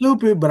problem, it's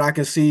stupid, but I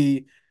can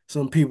see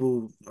some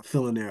people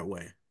feeling that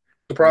way.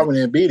 the Like, problem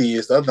in Embiid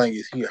is the other thing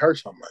is he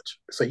hurts so much,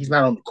 so he's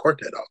not on the court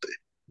that often.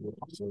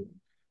 so,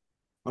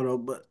 I don't know,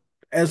 but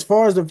as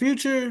far as the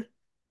future,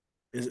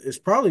 it's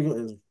probably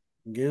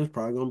again, it's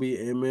probably gonna be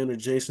Amen or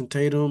Jason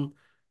Tatum.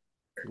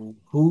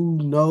 Who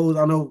knows?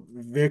 I know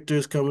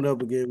Victor's coming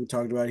up again. We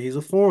talked about it. He's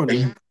a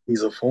foreigner.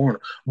 He's a foreigner,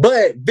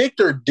 but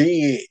Victor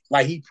did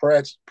like he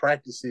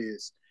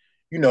practices,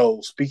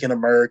 speaking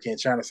American,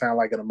 trying to sound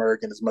like an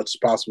American as much as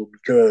possible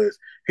because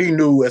he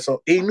knew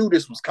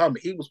this was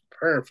coming. He was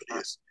preparing for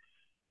this.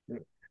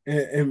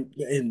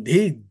 And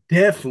he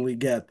definitely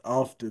got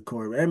off the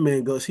court. That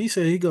man goes. He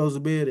said he goes to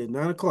bed at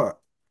 9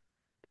 o'clock.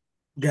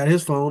 Got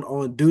his phone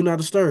on do not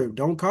disturb.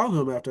 Don't call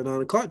him after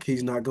 9 o'clock.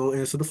 He's not gonna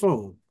answer the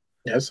phone.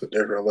 That's a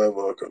different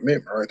level of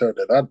commitment right there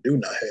that I do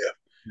not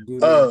have. Do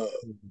not. Uh,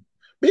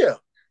 yeah.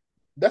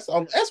 That's why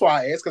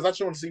I asked because I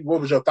just want to see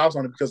what was your thoughts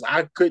on it because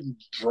I couldn't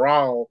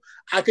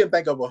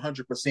think of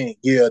 100%.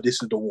 Yeah,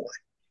 this is the one.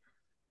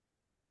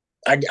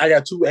 I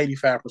got two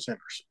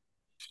 85%ers.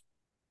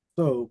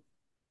 So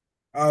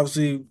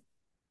obviously,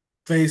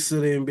 face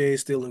of the NBA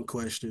is still in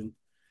question.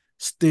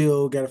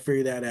 Still got to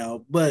figure that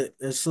out. But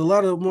it's a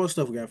lot of more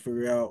stuff we got to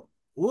figure out.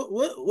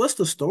 What's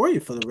the story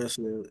for the rest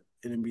of the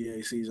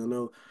NBA season? I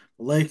know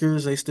the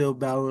Lakers they still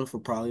battling for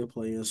probably a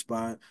playing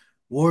spot.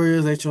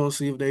 Warriors they trying to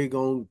see if they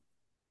going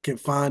can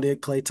find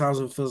it. Klay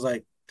Thompson feels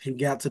like he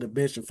got to the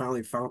bench and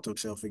finally found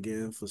himself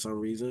again for some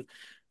reason.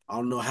 I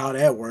don't know how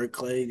that worked,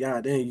 Klay.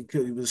 God damn,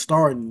 you was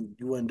starting,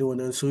 you wasn't doing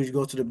nothing. As soon as you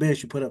go to the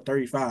bench, you put up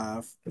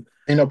 35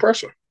 Ain't no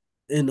pressure.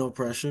 and no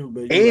pressure.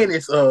 But you like, And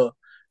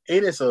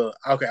it's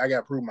okay, I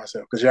gotta prove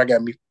myself because y'all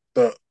got me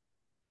the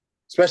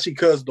especially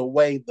because the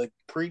way the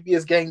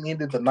previous game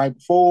ended the night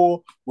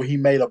before, where he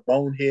made a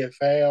bonehead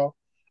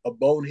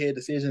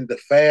decision to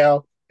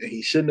foul, and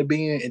he shouldn't have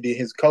been, and then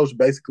his coach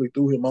basically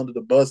threw him under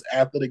the bus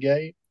after the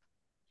game.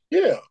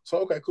 Yeah, so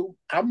okay, cool.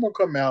 I'm gonna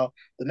come out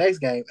the next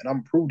game and I'm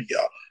gonna prove to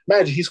y'all.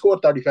 Imagine he scored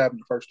 35 in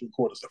the first 3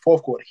 quarters. The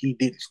fourth quarter, he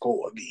didn't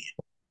score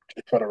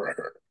again. For the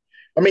record,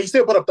 I mean, he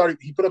still put up 30.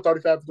 He put up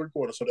 35 in 3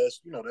 quarters, so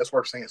that's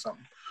worth saying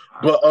something.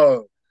 But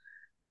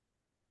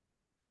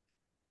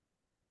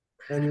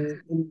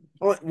and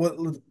what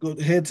let's go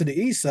head to the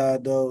east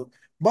side though.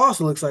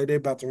 Boston looks like they're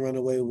about to run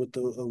away with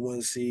the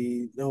one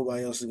seed.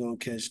 Nobody else is gonna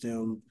catch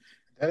them.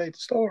 that ain't the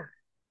story.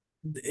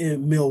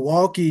 In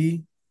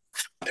Milwaukee,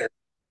 There,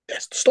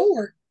 that's the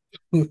story.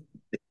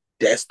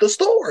 That's the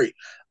story.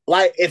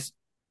 Like it's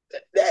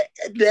that.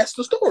 That's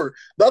the story.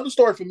 The other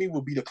story for me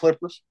would be the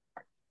Clippers,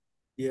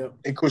 yeah.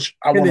 in which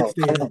Can they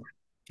stay healthy?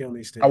 Can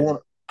they stay I healthy?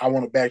 want, I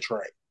want to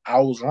backtrack. I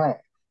was wrong.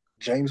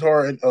 James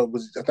Harden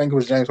I think it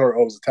was James Harden.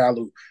 Oh, it was Ty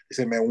Lue. He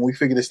said, "Man, when we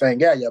figure this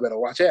thing out, y'all better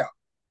watch out."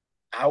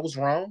 I was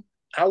wrong.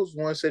 I was the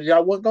one who said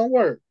y'all wasn't gonna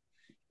work.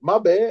 My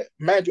bad.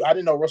 Mind you, I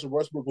didn't know Russell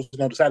Westbrook was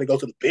gonna decide to go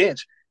to the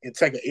bench and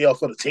take an L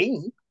for the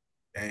team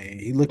Hey,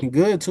 he looking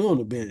good too on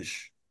the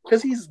bench.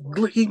 because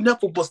he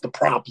never was the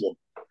problem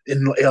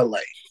in LA.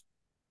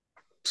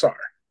 Sorry.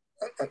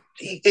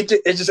 It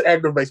just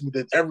aggravates me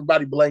that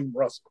everybody blamed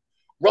Russell.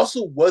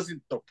 Russell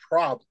wasn't the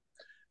problem.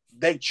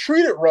 They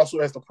treated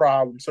Russell as the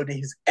problem, so then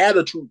his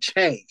attitude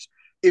changed.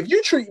 If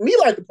you treat me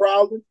like the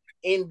problem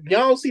and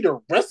y'all see the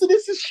rest of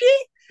this is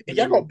shit, and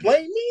y'all gonna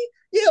blame me,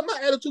 yeah, my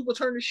attitude will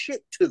turn to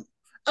shit too.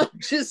 I'm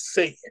just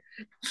saying.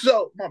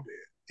 So my bad.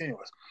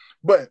 Anyways,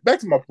 but back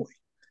to my point.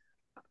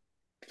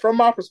 From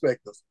my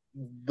perspective,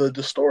 the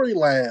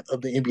storyline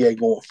of the NBA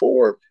going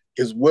forward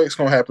is what's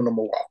gonna happen to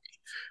Milwaukee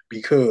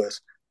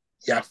because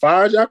y'all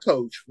fired y'all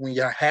coach when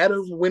y'all had a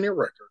winning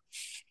record.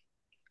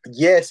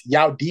 Yes,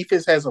 y'all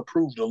defense has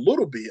improved a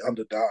little bit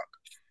under Doc,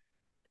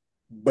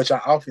 but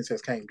your offense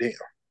has came down.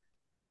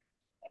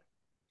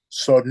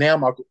 So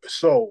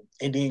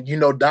and then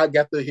Doc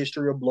got the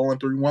history of blowing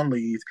 3-1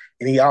 leads,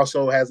 and he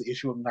also has an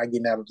issue of not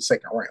getting out of the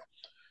second round.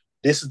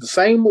 This is the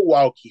same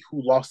Milwaukee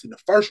who lost in the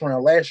first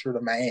round last year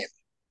to Miami.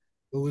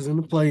 Who was in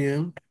the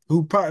play-in?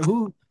 Who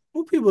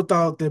people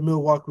thought that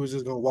Milwaukee was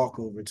just gonna walk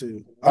over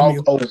too? I Walk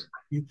mean, over.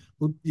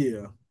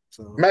 yeah.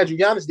 So Imagine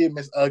Giannis did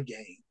miss a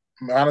game.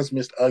 Giannis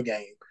missed a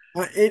game.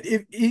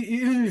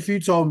 even if you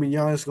told me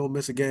Giannis gonna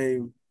miss a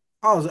game,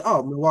 I was like,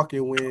 oh, Milwaukee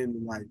will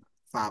win like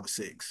 5 or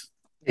 6.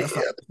 That's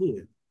not Yeah,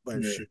 good,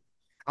 but yeah. shit.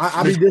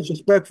 I'd be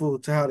disrespectful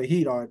to how the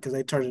Heat are because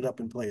they turned it up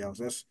in playoffs.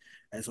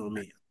 That's on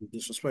me.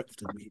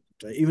 Disrespectful to me.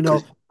 Even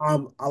though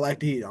I like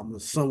the Heat, I'm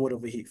somewhat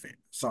of a Heat fan.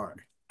 Sorry.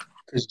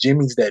 Because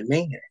Jimmy's that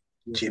man.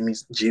 Yeah.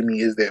 Jimmy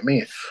is that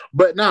man.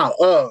 But now,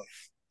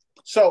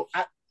 so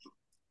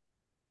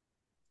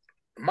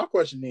my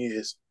question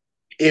is,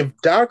 if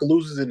Doc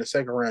loses in the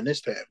second round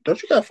this time,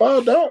 don't you got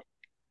fired, Doc?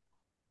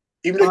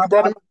 Even though I, you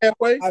brought him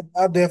halfway,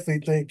 I definitely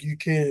think you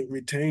can't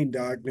retain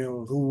Doc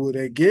now. Who will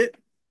they get?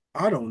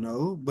 I don't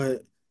know,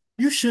 but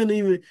you shouldn't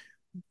even.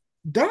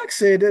 Doc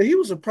said that he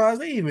was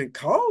surprised they even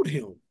called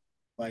him.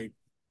 Like,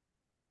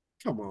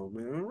 come on,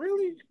 man,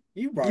 really?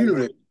 You brought you him knew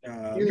to that. the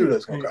job. You knew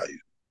that's gonna call you.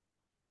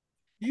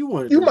 You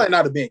wanted You to, might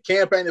not have been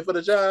campaigning for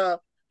the job,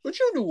 but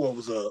you knew what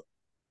was up.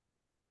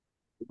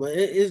 but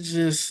it's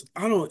just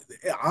I don't.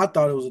 I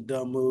thought it was a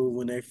dumb move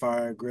when they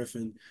fired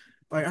Griffin.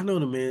 Like I know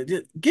the man.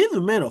 Just give the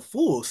man a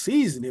full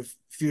season. If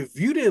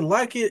you didn't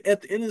like it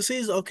at the end of the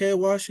season, okay,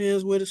 wash your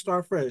hands with it,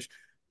 start fresh.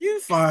 You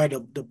fired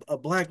a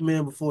black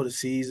man before the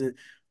season.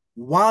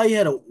 While he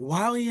had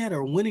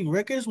a winning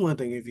record, it's one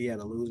thing if he had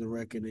a losing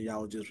record and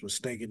y'all just was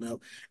stinking up.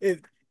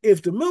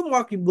 If the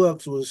Milwaukee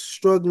Bucks was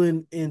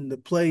struggling in the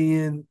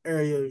play-in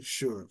area,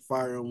 sure,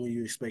 fire him when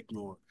you expect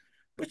more.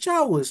 But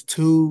y'all was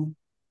two,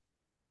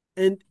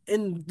 and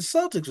the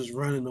Celtics was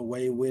running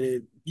away with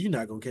it. You're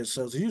not gonna catch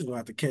Celtics. You're gonna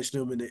have to catch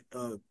them in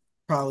the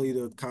probably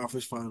the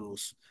conference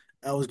finals.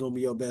 That was gonna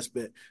be your best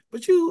bet.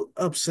 But you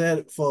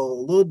upset for a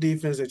little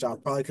defense that y'all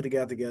probably could have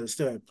got together.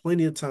 Still had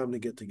plenty of time to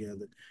get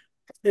together.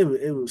 It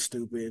was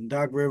stupid. And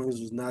Doc Rivers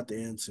was not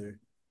the answer.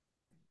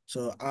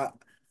 So I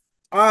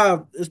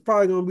it's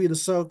probably gonna be the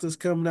Celtics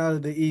coming out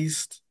of the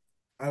East.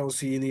 I don't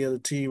see any other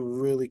team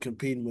really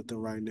competing with them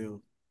right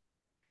now.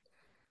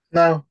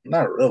 No,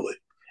 not really.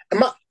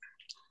 Am I,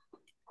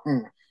 hmm,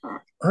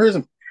 here's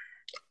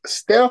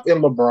Steph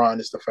and LeBron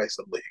is the face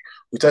of the league.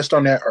 We touched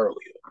on that earlier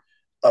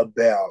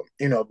about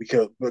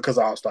because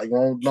All Star. You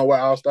don't know why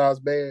All Star is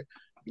bad.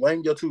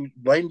 Blame your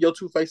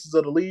two faces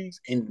of the leagues,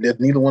 and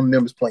neither one of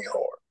them is playing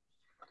hard.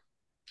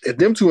 If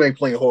them two ain't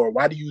playing hard,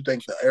 why do you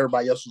think that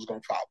everybody else is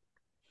gonna follow?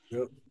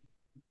 Yep.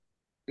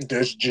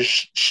 That's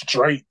just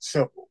straight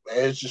simple.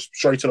 It's just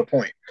straight to the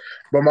point.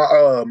 But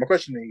my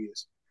question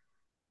is,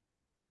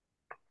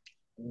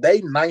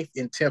 they ninth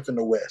and 10th in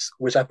the West,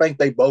 which I think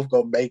they both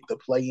gonna make the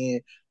play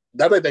in.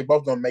 I think they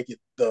both gonna make it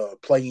the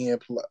play in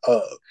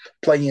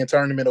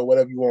tournament or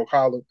whatever you want to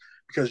call it,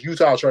 because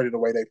Utah traded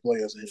away their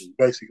players and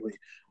basically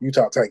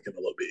Utah tanking a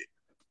little bit.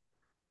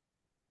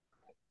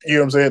 You know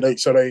what I'm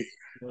saying?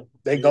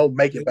 They They, go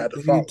make it they, by they in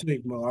default.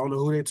 tank mode. I don't know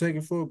who they're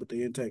taking for, but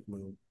they in tank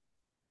mode.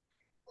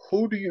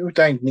 Who do you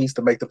think needs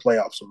to make the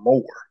playoffs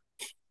more?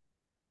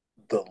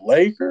 The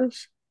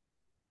Lakers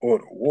or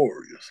the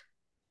Warriors?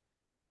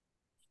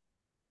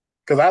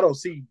 Because I don't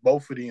see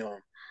both of them.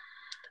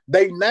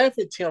 They ninth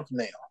and 10th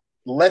now.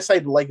 Let's say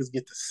the Lakers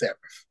get to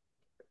seventh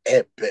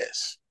at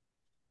best.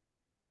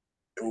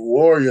 The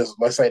Warriors,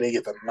 let's say they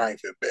get the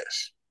ninth at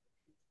best.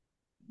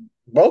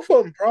 Both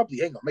of them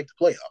probably ain't gonna make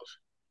the playoffs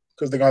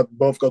because they're gonna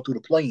both go through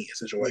the play-in Yeah,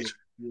 situation.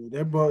 yeah,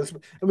 they're both.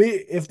 I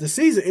mean, if the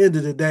season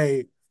ended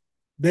today,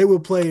 they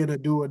would play in a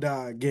do or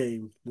die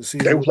game. The They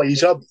season will would play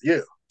each other.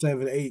 Yeah,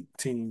 7-8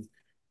 team.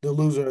 The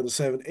loser of the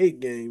 7-8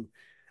 game.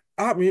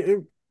 I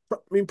mean,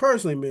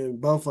 personally, man,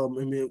 both of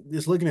them. I mean,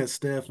 just looking at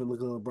Steph and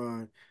looking at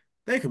LeBron,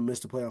 they can miss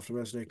the playoffs the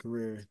rest of their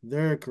career.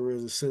 Their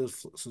careers are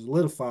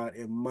solidified,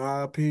 in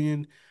my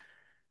opinion.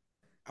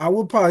 I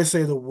would probably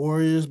say the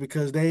Warriors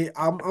because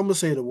I'm gonna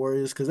say the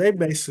Warriors because they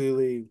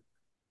basically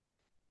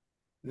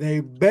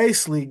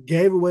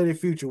gave away their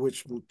future,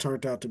 which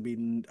turned out to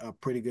be a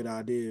pretty good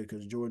idea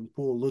because Jordan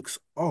Poole looks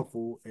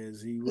awful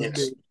as he was and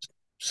big.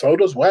 so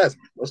does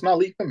Wiseman. Let's not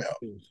leave them out.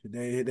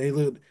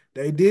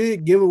 They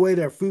did give away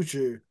their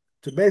future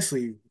to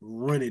basically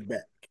run it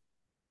back.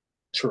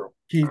 True.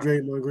 Keep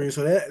Draymond Green,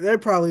 so they're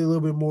probably a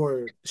little bit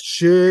more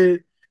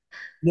should.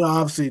 No,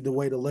 obviously the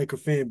way the Laker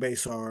fan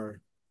base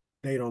are,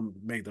 they don't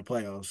make the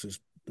playoffs. It's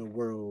the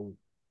world,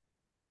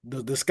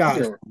 the I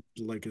skies. can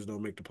The Lakers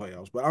don't make the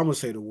playoffs, but I'm gonna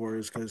say the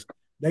Warriors because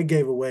they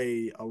gave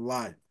away a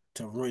lot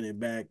to run it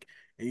back,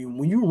 and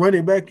when you run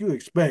it back, you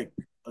expect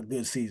a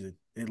good season,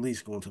 at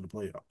least going to the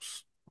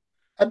playoffs.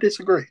 I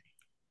disagree.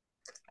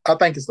 I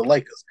think it's the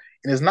Lakers.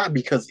 And it's not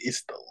because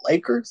it's the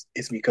Lakers,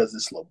 it's because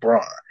it's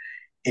LeBron.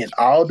 And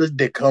all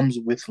that comes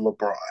with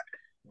LeBron.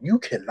 You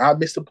cannot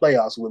miss the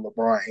playoffs with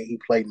LeBron and he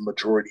played the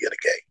majority of the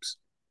games.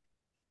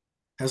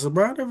 Has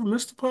LeBron ever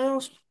missed the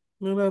playoffs?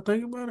 Now that I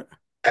think about it.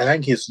 I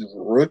think his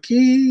rookie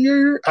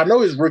year, I know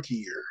his rookie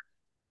year,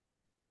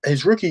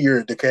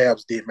 the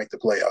Cavs did make the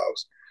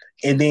playoffs.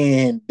 And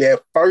then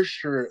that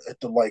first year at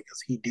the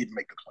Lakers, he didn't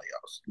make the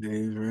playoffs. Yeah,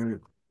 he's right.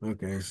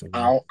 Okay, so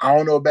I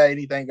don't know about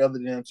anything other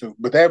than them two,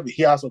 but that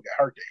he also got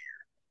hurt that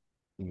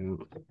yeah. year.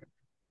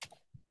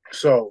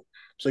 So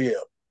yeah.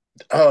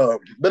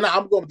 But no,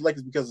 I'm going with the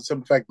Lakers because of the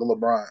simple fact of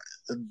LeBron,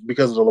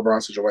 because of the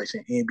LeBron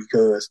situation, and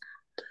because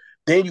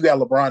then you got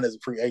LeBron as a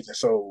free agent.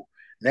 So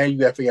now you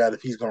got to figure out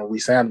if he's going to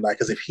resign or not.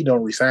 Because if he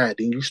don't resign,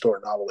 then you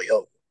starting all the way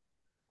over.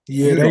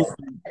 Yeah, You they don't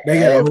they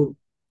got have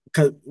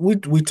because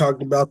we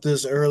talked about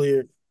this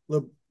earlier.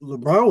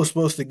 LeBron was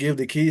supposed to give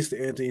the keys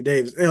to Anthony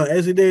Davis. You know,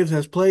 Anthony Davis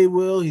has played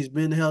well. He's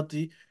been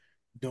healthy.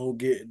 Don't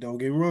get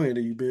me wrong.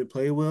 You've been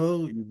played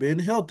well. You've been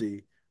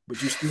healthy, but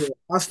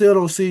I still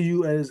don't see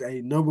you as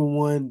a number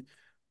one,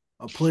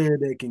 a player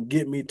that can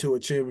get me to a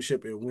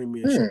championship and win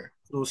me a ship. hmm,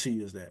 I don't see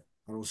you as that.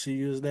 I don't see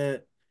you as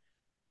that.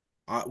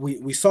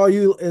 We saw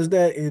you as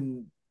that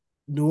in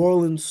New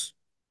Orleans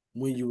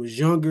when you was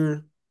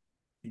younger.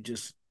 You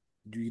just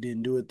you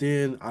didn't do it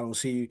then. I don't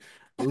see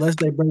unless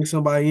they bring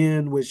somebody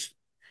in, which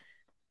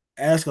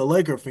ask a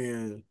Laker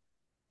fan,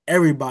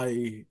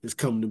 everybody is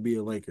coming to be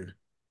a Laker.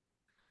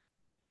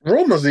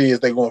 rumors is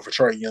they going for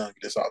Trey Young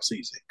this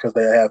offseason because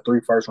they have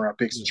 3 first-round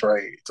picks to Yeah.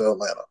 trade to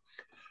Atlanta.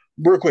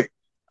 Real quick,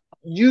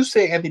 you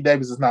say Anthony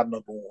Davis is not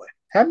number one.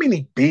 How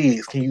many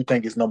bigs can you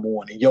think is number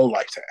one in your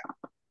lifetime?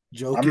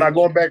 I'm not Jokic,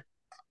 going back.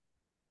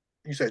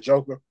 You said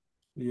Joker.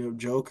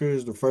 Joker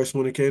is the first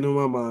one that came to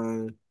my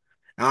mind.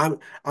 I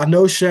I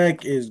know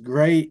Shaq is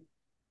great.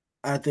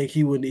 I think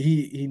he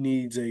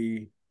needs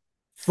a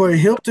for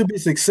him to be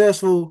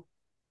successful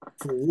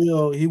for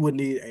real, he would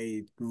need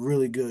a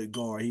really good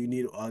guard. He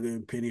need other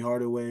than Penny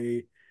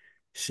Hardaway,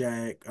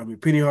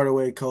 Penny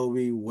Hardaway,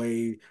 Kobe,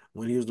 Wade.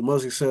 When he was the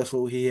most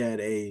successful, he had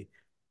a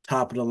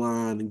top of the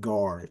line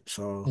guard.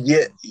 So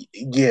Yeah,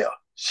 yeah.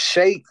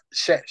 Shaq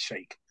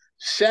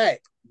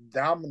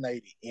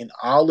dominated in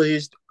all of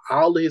his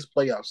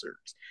playoff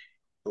series,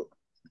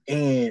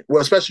 and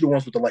well, especially the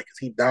ones with the Lakers,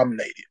 he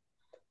dominated.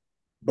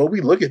 But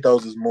we look at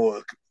those as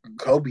more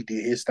Kobe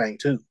did his thing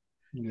too,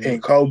 yeah,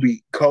 and Kobe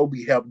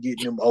helped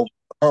getting them over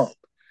the hump.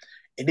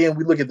 And then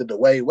we look at the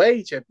Dwayne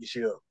Wade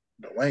championship.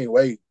 Dwayne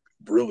Wade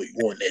really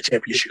won that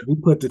championship. We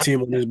put the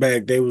team on his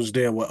back. They was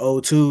there with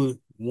 0-2,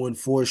 won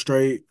four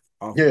straight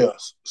off of it.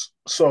 Yes.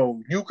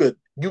 So you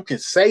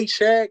could say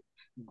Shaq,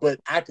 but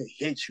I could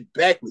hit you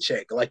back with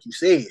Shaq. Like you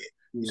said,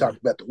 you Yeah, talked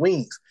about the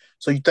wings.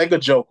 So you think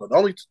of Joker.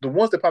 The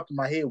ones that popped in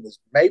my head was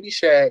maybe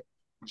Shaq,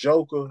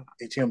 Joker,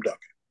 and Tim Duncan.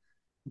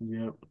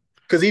 yeah,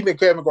 Because even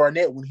Kevin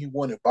Garnett, when he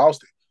won in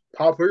Boston,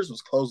 Paul Pierce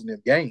was closing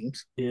them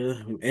games. yeah.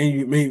 And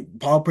you I mean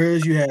Paul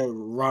Pierce, you had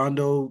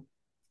Rondo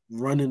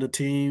running the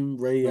team,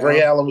 Ray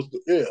Ray Allen. Allen was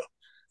yeah.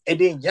 And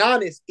then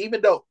Giannis,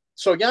 even though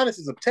Giannis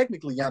is a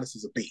technically Giannis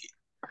is a big,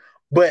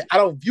 but I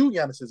don't view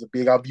Giannis as a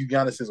big. I view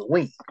Giannis as a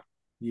wing.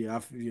 Yeah, I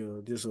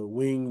feel just a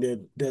wing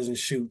that doesn't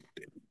shoot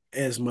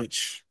as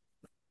much.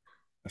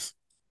 That's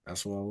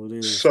that's what it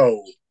is.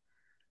 So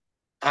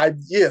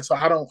so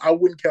I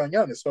wouldn't count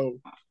Giannis. So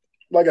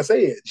like I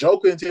said,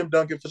 Joker and Tim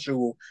Duncan for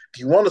sure. If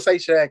you want to say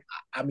Shaq,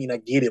 I mean I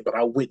get it, but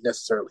I wouldn't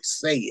necessarily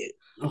say it.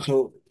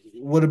 So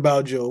what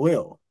about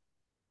Joel?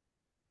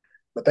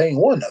 But they ain't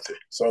won nothing,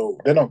 so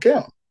they don't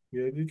count.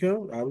 Yeah, you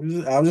count. I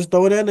was just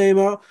throwing that name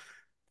out.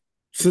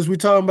 Since we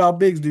talking about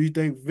bigs, do you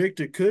think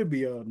Victor could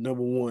be a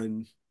number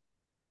one?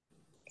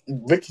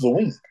 Victor's a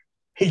wing.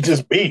 He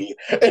just beat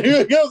So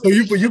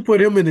it. you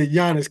put him in the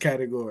Giannis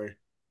category.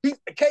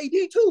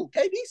 KD too.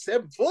 KD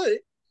 7 foot,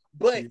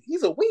 but Yeah.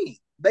 he's a wing.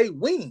 They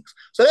wings.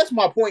 So that's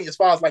my point as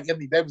far as like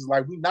Anthony Davis.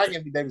 Like we knock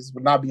Anthony Davis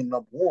for not being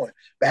number one.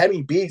 But how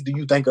many bigs do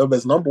you think of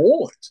as number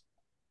ones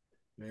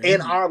in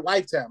Man, our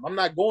lifetime? I'm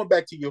not going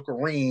back to your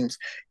Kareems,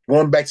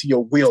 going back to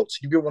your Wilts.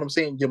 You get what I'm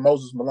saying? Your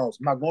Moses Malones.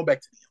 I'm not going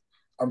back to them.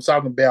 I'm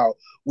talking about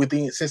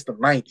within since the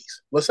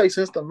 90s. Let's say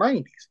since the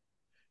 90s.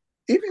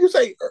 If you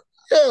say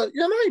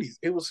your 90s,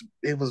 it was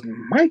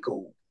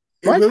Michael.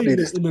 it Michael really did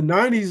this. in the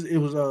 '90s it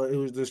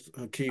was just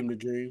Hakeem the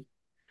Dream.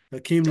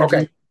 Hakeem the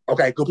Dream. Okay.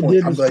 Okay, good And point.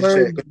 then I'm the glad you Spurs,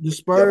 said it. the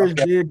Yep, I Spurs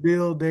forgot. did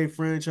build their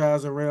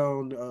franchise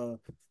around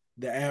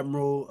the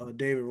Admiral,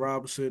 David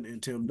Robinson,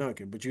 and Tim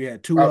Duncan. But you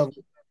had two I, of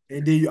them,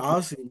 and then you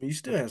also you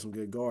still had some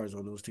good guards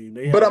on those teams.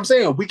 They But had I'm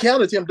saying we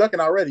counted Tim Duncan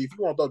already. If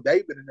you want to throw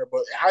David in there,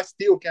 but I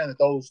still counted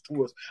those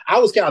towards. I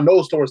was counting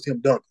those towards Tim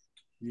Duncan.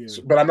 yeah.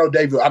 But I know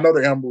David. I know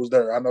the Amber was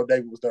there. I know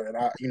David was there, and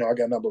I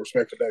got a number of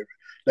respect for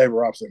David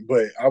Robinson.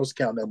 But I was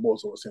counting that more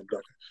towards Tim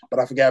Duncan. But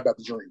I forgot about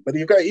the Dream. But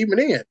you got even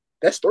in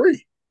that's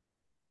three: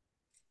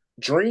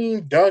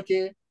 Dream,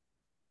 Duncan,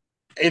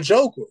 and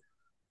Joker.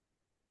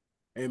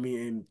 I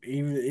mean,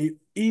 and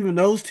even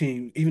those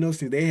teams,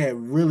 they had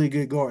really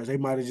good guards. They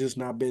might have just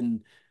not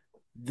been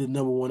the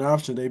number one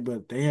option.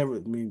 But they have. I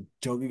mean,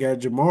 Joker got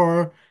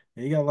Jamar,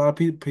 and he got a lot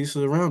of pieces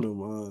around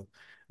him.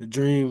 The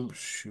Dream,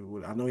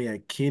 shoot, I know he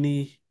had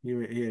Kenny.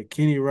 He had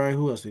Kenny, right?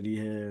 Who else did he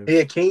have?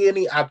 Yeah,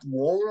 Kenny. I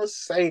want to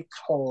say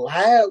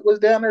Clyde was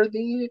down there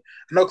then.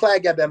 I know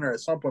Clyde got down there at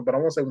some point, but I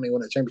want to say when they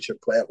won the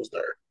championship, Clyde was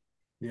there.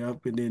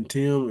 Yep, and then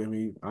Tim. I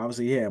mean,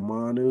 obviously he had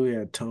Manu, he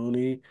had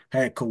Tony,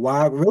 had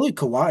Kawhi. Really,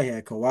 Kawhi he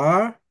had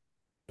Kawhi.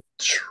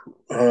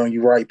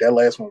 You're right. That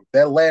last one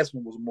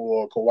was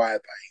more Kawhi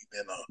thing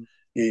than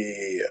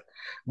yeah.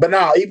 But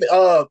now even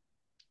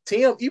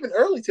Tim, even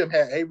early Tim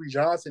had Avery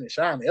Johnson and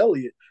Sean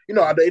Elliott.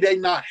 They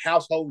not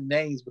household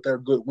names, but they're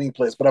good wing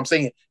players. But I'm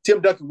saying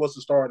Tim Duncan was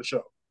the star of the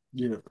show,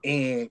 Yeah,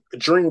 and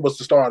Dream was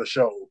the star of the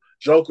show.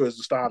 Joker is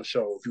the star of the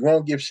show. If you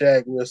won't give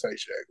Shaq, we'll say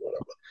Shaq,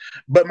 whatever.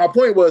 But my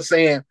point was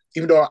saying,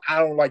 even though I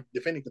don't like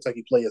defending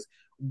Kentucky players,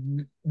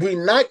 we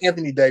knock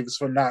Anthony Davis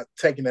for not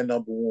taking that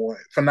number one,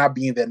 for not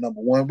being that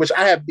number one, which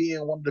I have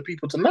been one of the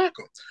people to knock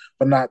him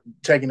for not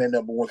taking that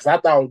number one because I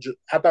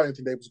thought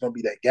Anthony Davis was going to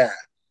be that guy.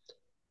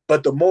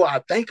 But the more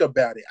I think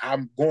about it,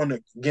 I'm going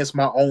against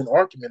my own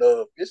argument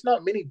of it's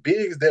not many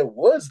bigs that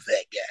was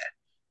that guy.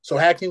 So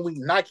how can we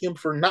knock him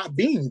for not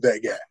being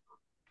that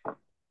guy?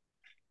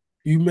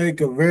 you make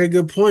a very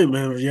good point,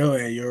 man.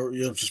 Your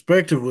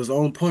perspective was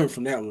on point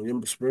from that one. Your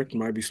perspective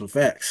might be some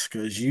facts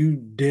because you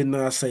did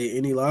not say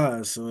any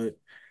lies. So it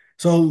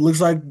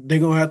looks like they're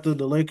gonna have to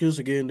the Lakers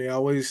again. They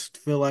always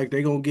feel like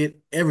they're gonna get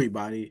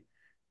everybody.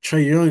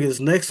 Trey Young is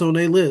next on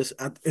their list.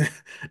 I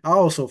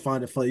also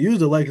find it funny. Usually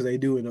the Lakers they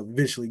do end up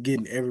eventually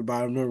getting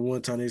everybody. I remember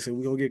one time they said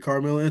we're gonna get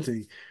Carmelo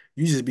Anthony.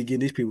 You just be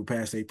getting these people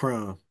past their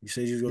prime. You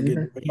said you was gonna get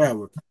Mm-hmm. Dwight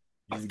Howard.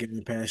 You just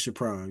getting past your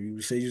prime.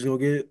 You said you was gonna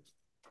get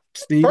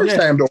Steve First Nash.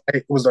 time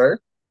Dwight was there.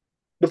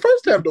 The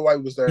first time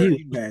Dwight was He there, was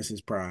past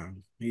his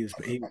prime.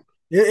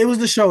 It was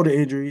the shoulder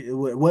injury. It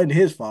wasn't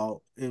his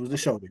fault. It was the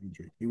shoulder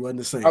injury. He wasn't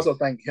the I same. also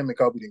think him and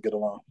Kobe didn't get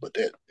along, but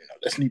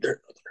that's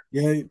neither.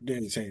 Yeah,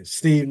 they're saying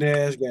Steve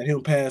Nash got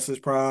him past his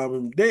prime,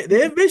 and they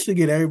eventually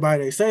get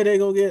everybody they say they're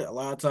gonna get. A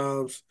lot of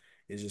times,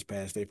 it's just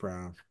past their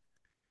prime.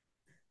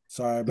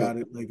 Sorry about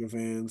it, Laker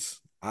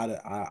fans. I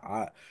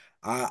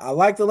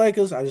like the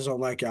Lakers. I just don't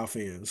like y'all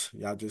fans.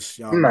 Y'all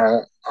I'm know.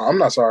 not. I'm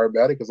not sorry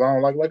about it because I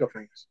don't like Laker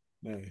fans.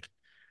 Hey.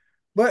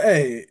 But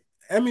hey,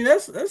 I mean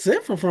that's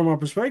it from our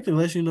perspective.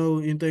 Unless you know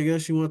anything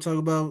else you want to talk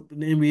about in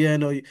the NBA. I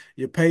know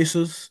your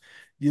Pacers,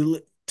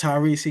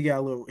 Tyrese. He got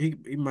a little. He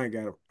might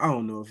got. I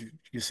don't know if you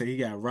can say he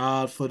got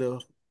robbed for the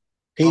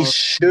He all.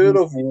 should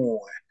have won.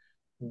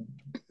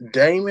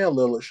 Damian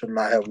Lillard should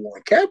not have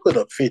won. Cat put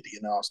up 50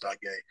 in the All Star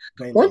game.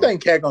 They One lost. thing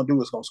Cat gonna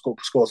do is gonna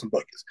score some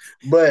buckets.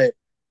 But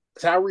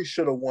Tyrese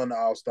should have won the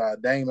All Star.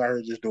 Dame out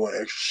here just doing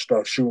extra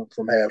stuff, shooting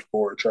from half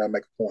court, trying to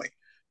make a point.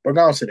 But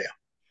go on, sit down.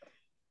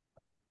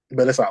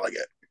 But that's all I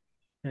got.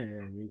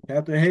 Hey,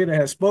 Captain Hater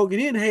has spoken.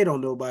 He didn't hate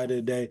on nobody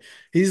today.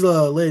 He's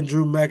letting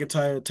Drew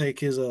McIntyre take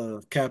his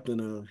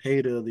Captain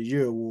Hater of the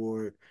Year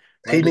award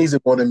He right now. needs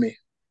it more than me.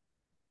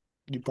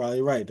 You're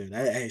probably right there.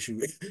 I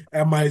actually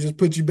I might have just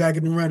put you back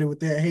in the running with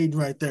that hate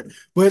right there.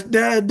 But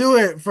that'll do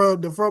it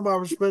from the From Our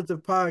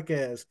Respective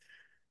podcast.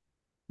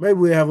 Maybe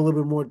we'll have a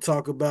little bit more to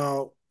talk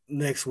about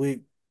next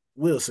week.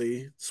 We'll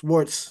see.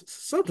 Sports,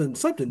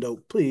 something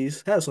dope,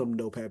 please. Have something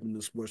dope happen in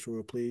the sports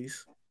world,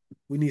 please.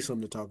 We need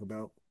something to talk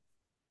about.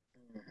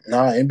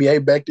 Nah,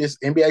 NBA back this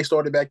NBA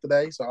started back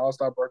today, so All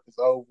Star break is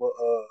over.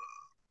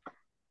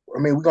 I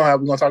mean, we're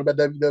gonna talk about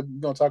WWE. We're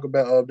gonna talk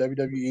about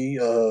WWE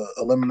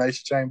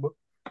Elimination Chamber.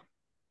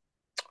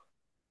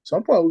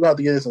 Some point we're gonna have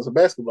to get into some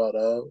basketball,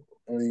 though.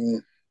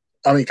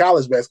 I mean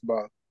college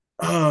basketball.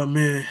 Oh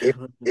man.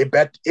 It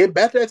back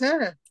that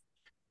time.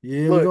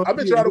 Yeah, we're Look, gonna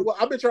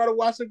I've been trying to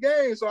watch the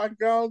game so I can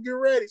go and get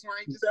ready. So I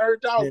ain't just out here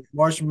yeah, talking.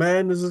 March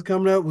Madness is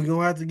coming up. We're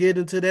gonna have to get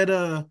into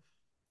that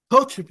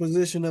coaching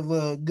position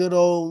of good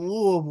old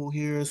Louisville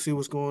here and see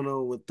what's going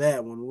on with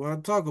that one. We're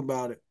gonna talk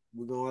about it.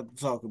 We're gonna have to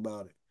talk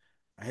about it.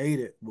 I hate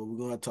it, but we're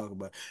gonna have to talk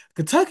about it.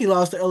 Kentucky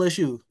lost to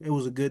LSU. It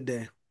was a good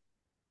day.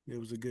 It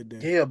was a good day.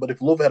 Yeah, but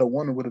if Louisville had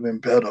won, it would have been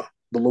better.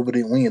 But Louisville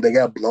didn't win. They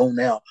got blown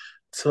out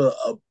to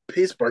a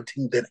Pittsburgh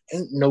team that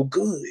ain't no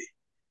good.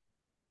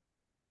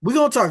 We're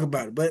gonna talk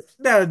about it, but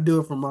that'll do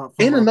it from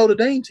And a our Notre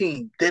Dame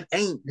team that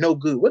ain't no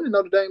good. Wasn't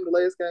Notre Dame the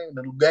last game?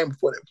 The game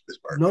before that was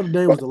Pittsburgh. Notre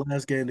Dame was But the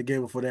last game. The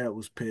game before that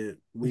was Pitt.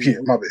 yeah,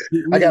 my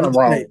bad. I got them Hey,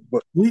 wrong.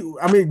 But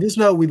I mean, just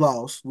know we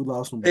lost. We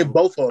lost them and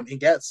both. both of them and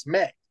got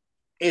smacked.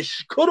 And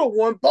she could have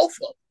won both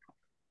of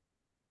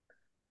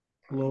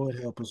Lord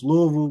help us,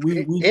 Louisville.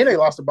 them. And they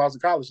lost to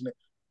Boston College.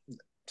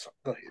 So,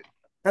 go ahead.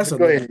 That's Go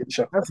another ahead and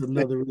show. that's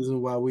another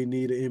reason why we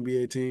need an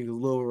NBA team because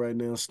Louisville right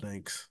now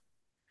stinks.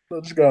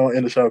 Let's just go on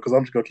in the show because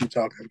I'm just gonna keep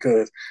talking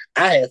because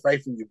I had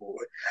faith in you, boy.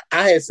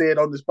 I had said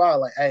on the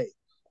spot, like, hey,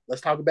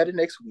 let's talk about it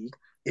next week.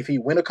 If he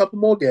win a couple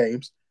more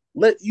games,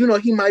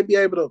 he might be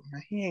able to.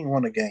 Man, he ain't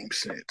won a game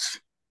since.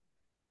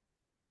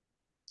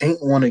 Ain't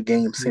won a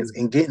game since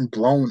Hmm. and getting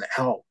blown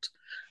out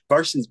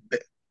versus.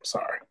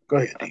 Sorry, go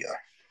ahead, Dion.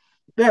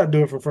 That'll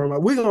do it for firm.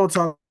 We're gonna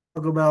talk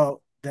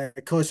about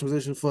that coach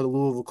position for the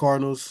Louisville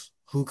Cardinals.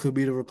 Who could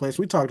be the replacement?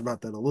 We talked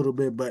about that a little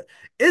bit, but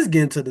it's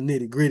getting to the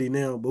nitty gritty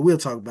now. But we'll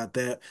talk about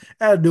that.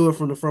 That'll do it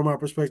from the From Our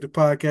Perspective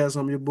podcast.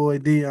 I'm your boy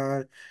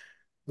Dion.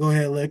 Go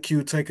ahead, let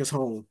Q take us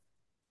home.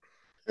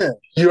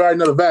 You already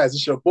know the vibes.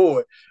 It's your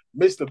boy,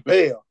 Mr.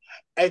 Bell,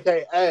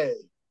 aka.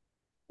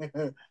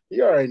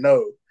 You already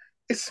know.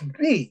 It's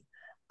me.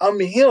 I'm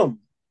him.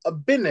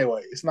 I've been that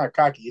way. It's not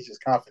cocky. It's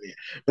just confident.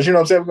 But you know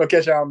what I'm saying? We're gonna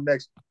catch y'all on the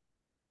next one.